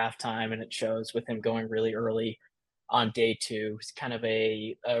come draft time, and it shows with him going really early on day 2. It's kind of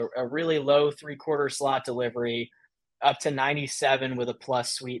a really low 3/4 slot delivery, up to 97 with a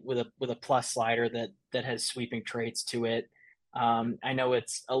plus slider that has sweeping traits to it. I know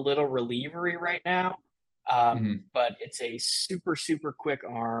it's a little relievery right now, but it's a super quick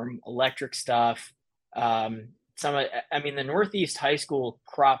arm, electric stuff. The Northeast high school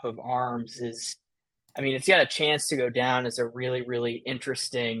crop of arms it's got a chance to go down as a really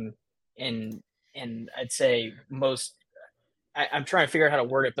interesting and I'd say I'm trying to figure out how to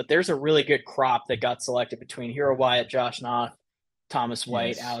word it, but there's a really good crop that got selected between Hero Wyatt, Josh Knopf, Thomas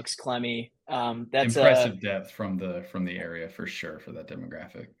White, yes, Alex Clemmie. That's impressive depth from the area for sure for that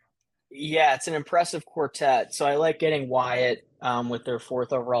demographic. Yeah, it's an impressive quartet. So I like getting Wyatt with their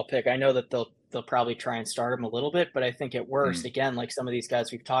 4th overall pick. I know that they'll probably try and start him a little bit, but I think at worst, again, like some of these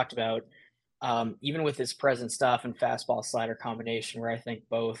guys we've talked about, even with his present stuff and fastball slider combination, where I think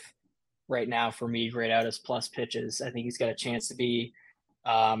both right now for me grade out as plus pitches, I think he's got a chance to be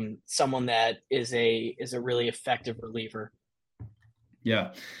someone that is a really effective reliever.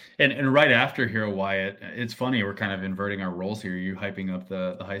 Yeah. And right after Hero Wyatt, it's funny, we're kind of inverting our roles here. You hyping up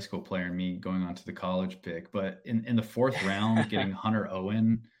the high school player and me going on to the college pick. But in the 4th round, getting Hunter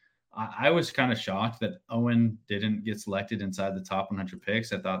Owen, I was kind of shocked that Owen didn't get selected inside the top 100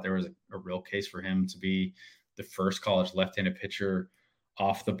 picks. I thought there was a real case for him to be the first college left-handed pitcher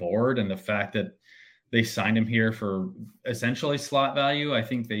off the board. And the fact that they signed him here for essentially slot value, I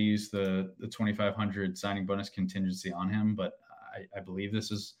think they used the 2,500 signing bonus contingency on him, but I believe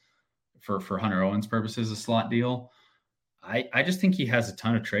this is for Hunter Owen's purposes, a slot deal. I just think he has a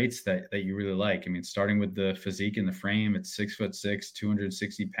ton of traits that you really like. I mean, starting with the physique and the frame, it's 6'6",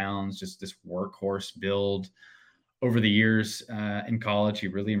 260 pounds, just this workhorse build. Over the years in college, he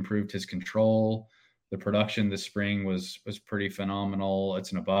really improved his control. The production this spring was pretty phenomenal.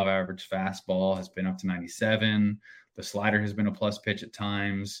 It's an above average fastball, has been up to 97. The slider has been a plus pitch at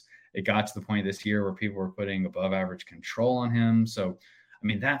times. It got to the point this year where people were putting above average control on him. So, I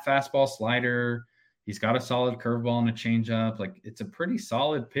mean, that fastball slider, he's got a solid curveball and a changeup. Like, it's a pretty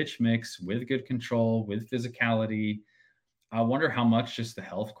solid pitch mix with good control, with physicality. I wonder how much just the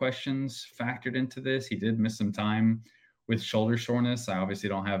health questions factored into this. He did miss some time with shoulder soreness. I obviously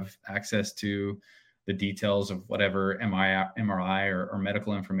don't have access to the details of whatever MRI or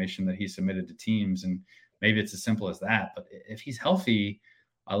medical information that he submitted to teams. And maybe it's as simple as that. But if he's healthy,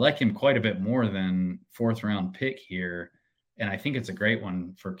 I like him quite a bit more than 4th round pick here. And I think it's a great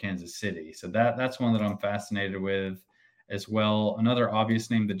one for Kansas City. So that's one that I'm fascinated with as well. Another obvious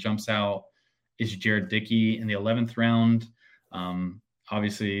name that jumps out is Jared Dickey in the 11th round.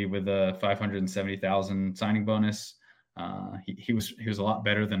 Obviously with a $570,000 signing bonus, he was a lot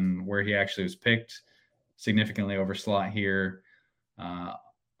better than where he actually was picked, significantly over slot here.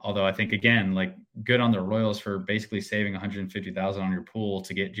 Although I think, again, like, good on the Royals for basically saving $150,000 on your pool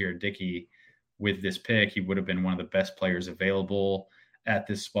to get Jared Dickey with this pick. He would have been one of the best players available at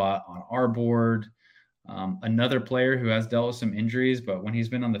this spot on our board. Another player who has dealt with some injuries, but when he's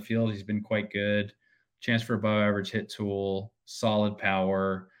been on the field, he's been quite good. Chance for above average hit tool, solid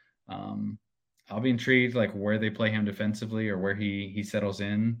power. I'll be intrigued, like, where they play him defensively or where he settles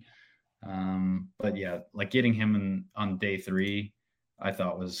in. But yeah, like, getting him on day 3, I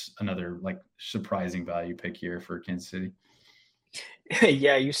thought was another, like, surprising value pick here for Kansas City.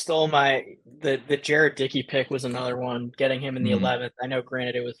 Yeah, you stole the Jared Dickey pick was another one, getting him in the 11th. I know,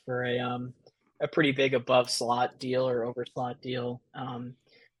 granted, it was for a a pretty big above slot deal or over slot deal.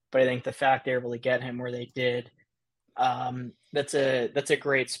 But I think the fact they're able to get him where they did, that's a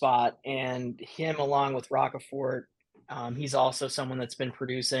great spot. And him along with Roccaforte, he's also someone that's been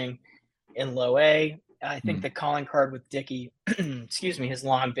producing in low A. I think the calling card with Dickey, excuse me, has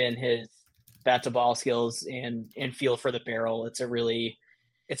long been his bat to ball skills and feel for the barrel.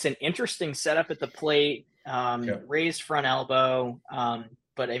 It's an interesting setup at the plate, raised front elbow.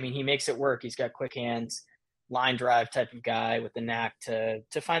 But I mean, he makes it work. He's got quick hands, line drive type of guy with the knack to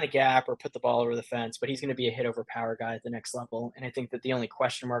find the gap or put the ball over the fence, but he's going to be a hit over power guy at the next level. And I think that the only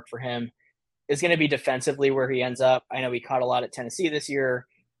question mark for him is going to be defensively where he ends up. I know he caught a lot at Tennessee this year.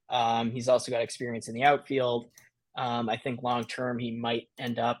 He's also got experience in the outfield. I think long-term he might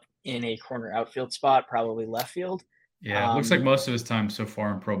end up in a corner outfield spot, probably left field. Yeah, it looks like most of his time so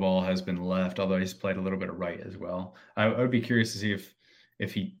far in pro ball has been left, although he's played a little bit of right as well. I would be curious to see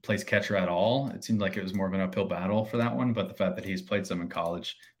if he plays catcher at all. It seemed like it was more of an uphill battle for that one, but the fact that he's played some in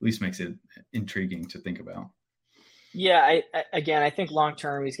college at least makes it intriguing to think about. Yeah, I think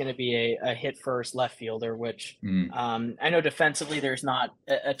long-term he's going to be a hit first left fielder, which I know defensively there's not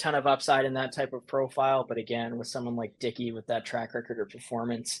a ton of upside in that type of profile. But again, with someone like Dickey with that track record of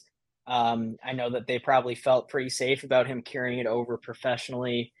performance, I know that they probably felt pretty safe about him carrying it over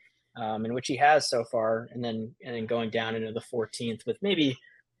professionally, in which he has so far. And then going down into the 14th with maybe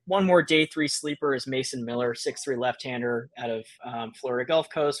one more day 3 sleeper is Mason Miller, 6'3" left-hander out of Florida Gulf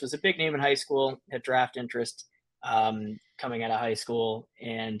Coast, was a big name in high school, had draft interest coming out of high school,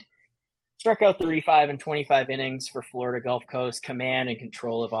 and struck out 35 and 25 innings for Florida Gulf Coast. Command and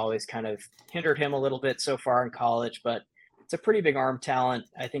control have always kind of hindered him a little bit so far in college, but it's a pretty big arm talent.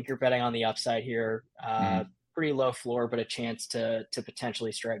 I think you're betting on the upside here. Pretty low floor, but a chance to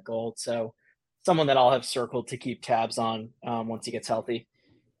potentially strike gold. So someone that I'll have circled to keep tabs on once he gets healthy.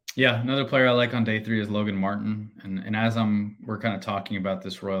 Yeah, another player I like on day 3 is Logan Martin. And as we're kind of talking about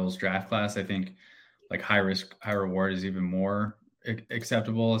this Royals draft class, I think like high risk, high reward is even more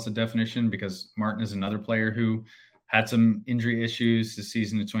acceptable as a definition, because Martin is another player who had some injury issues. The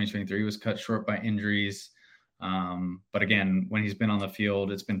season of 2023 was cut short by injuries. But again, when he's been on the field,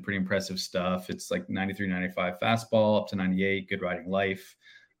 it's been pretty impressive stuff. It's like 93, 95 fastball up to 98, good riding life,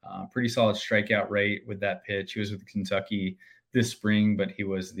 pretty solid strikeout rate with that pitch. He was with Kentucky this spring, but he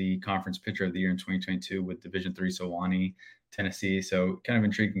was the conference pitcher of the year in 2022 with Division III Sewanee, Tennessee. So kind of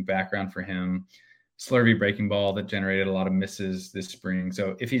intriguing background for him. Slurvy breaking ball that generated a lot of misses this spring.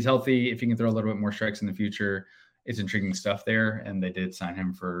 So if he's healthy, if he can throw a little bit more strikes in the future, it's intriguing stuff there. And they did sign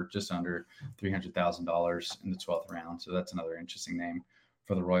him for just under $300,000 in the 12th round. So that's another interesting name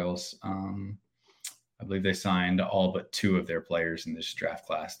for the Royals. I believe they signed all but 2 of their players in this draft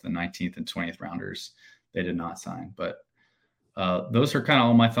class, the 19th and 20th rounders. They did not sign, but those are kind of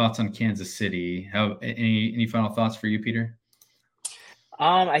all my thoughts on Kansas City. Any final thoughts for you, Peter?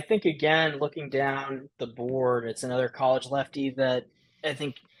 I think, again, looking down the board, it's another college lefty that I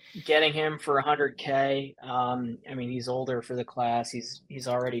think getting him for $100K. I mean, he's older for the class. He's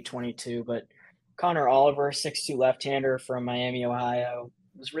already 22, but Connor Oliver, 6'2" left-hander from Miami, Ohio,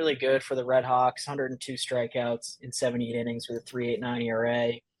 was really good for the Red Hawks, 102 strikeouts in 78 innings with a 3.89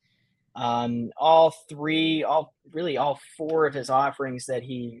 ERA. All 4 of his offerings that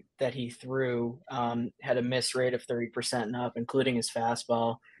he threw had a miss rate of 30% and up, including his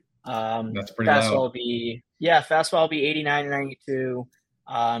fastball. That's pretty fastball low. Fastball will be 89 and 92.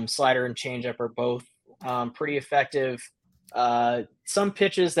 Slider and changeup are both pretty effective. Some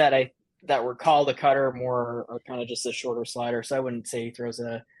pitches that were called a cutter more are kind of just a shorter slider, so I wouldn't say he throws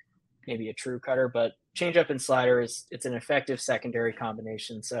maybe a true cutter, but changeup and slider it's an effective secondary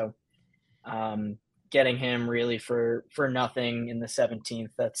combination. So getting him really for nothing in the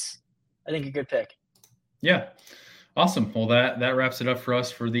 17th, that's, I think, a good pick. Yeah. Awesome. Well, that wraps it up for us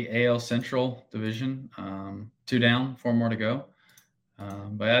for the AL Central division. 2 down, 4 more to go.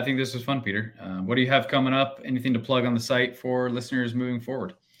 But I think this was fun, Peter. What do you have coming up? Anything to plug on the site for listeners moving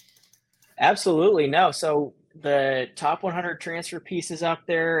forward? Absolutely. No. So the top 100 transfer pieces up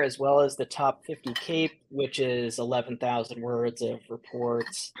there, as well as the top 50 Cape, which is 11,000 words of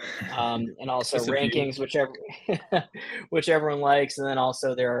reports, and also rankings, which everyone likes. And then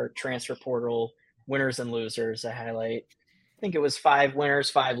also there are transfer portal winners and losers. I highlight, I think it was 5 winners,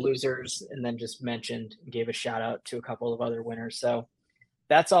 5 losers, and then just mentioned and gave a shout out to a couple of other winners. So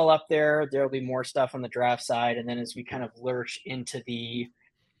that's all up there. There'll be more stuff on the draft side. And then as we kind of lurch into the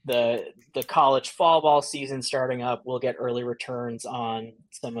college fall ball season starting up, we'll get early returns on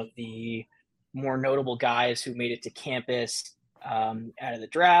some of the more notable guys who made it to campus out of the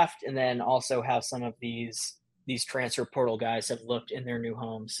draft, and then also how some of these transfer portal guys have looked in their new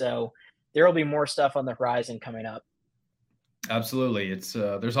homes. So there will be more stuff on the horizon coming up. Absolutely. It's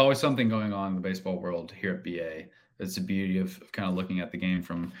there's always something going on in the baseball world here at BA. That's the beauty of kind of looking at the game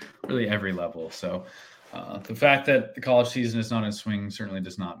from really every level. So the fact that the college season is not in swing certainly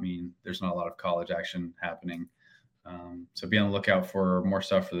does not mean there's not a lot of college action happening. So be on the lookout for more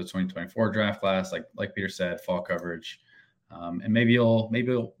stuff for the 2024 draft class, like Peter said, fall coverage, and maybe you'll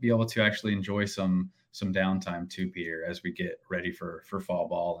be able to actually enjoy some downtime too, Peter, as we get ready for fall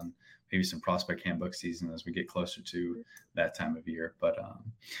ball and maybe some prospect handbook season as we get closer to that time of year. But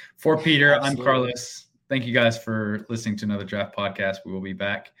for Peter, Absolutely. I'm Carlos. Thank you guys for listening to another draft podcast. We will be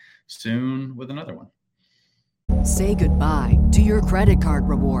back soon with another one. Say goodbye to your credit card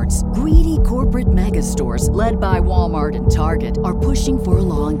rewards. Greedy corporate mega stores, led by Walmart and Target, are pushing for a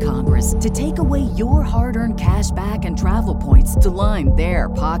law in Congress to take away your hard-earned cash back and travel points to line their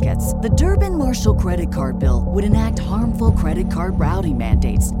pockets. The Durbin-Marshall credit card bill would enact harmful credit card routing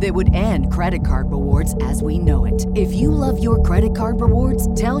mandates that would end credit card rewards as we know it. If you love your credit card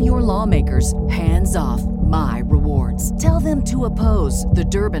rewards, tell your lawmakers, hands off my rewards. Tell them to oppose the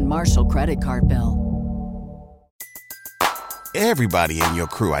Durbin-Marshall credit card bill. Everybody in your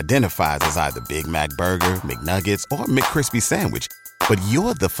crew identifies as either Big Mac Burger, McNuggets, or McCrispy Sandwich. But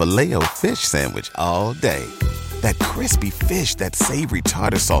you're the Filet-O-Fish Sandwich all day. That crispy fish, that savory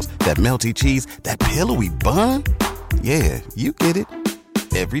tartar sauce, that melty cheese, that pillowy bun. Yeah, you get it.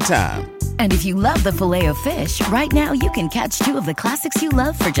 Every time. And if you love the Filet-O-Fish, right now you can catch 2 of the classics you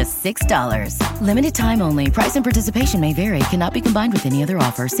love for just $6. Limited time only. Price and participation may vary. Cannot be combined with any other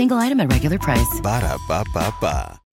offer. Single item at regular price. Ba-da-ba-ba-ba.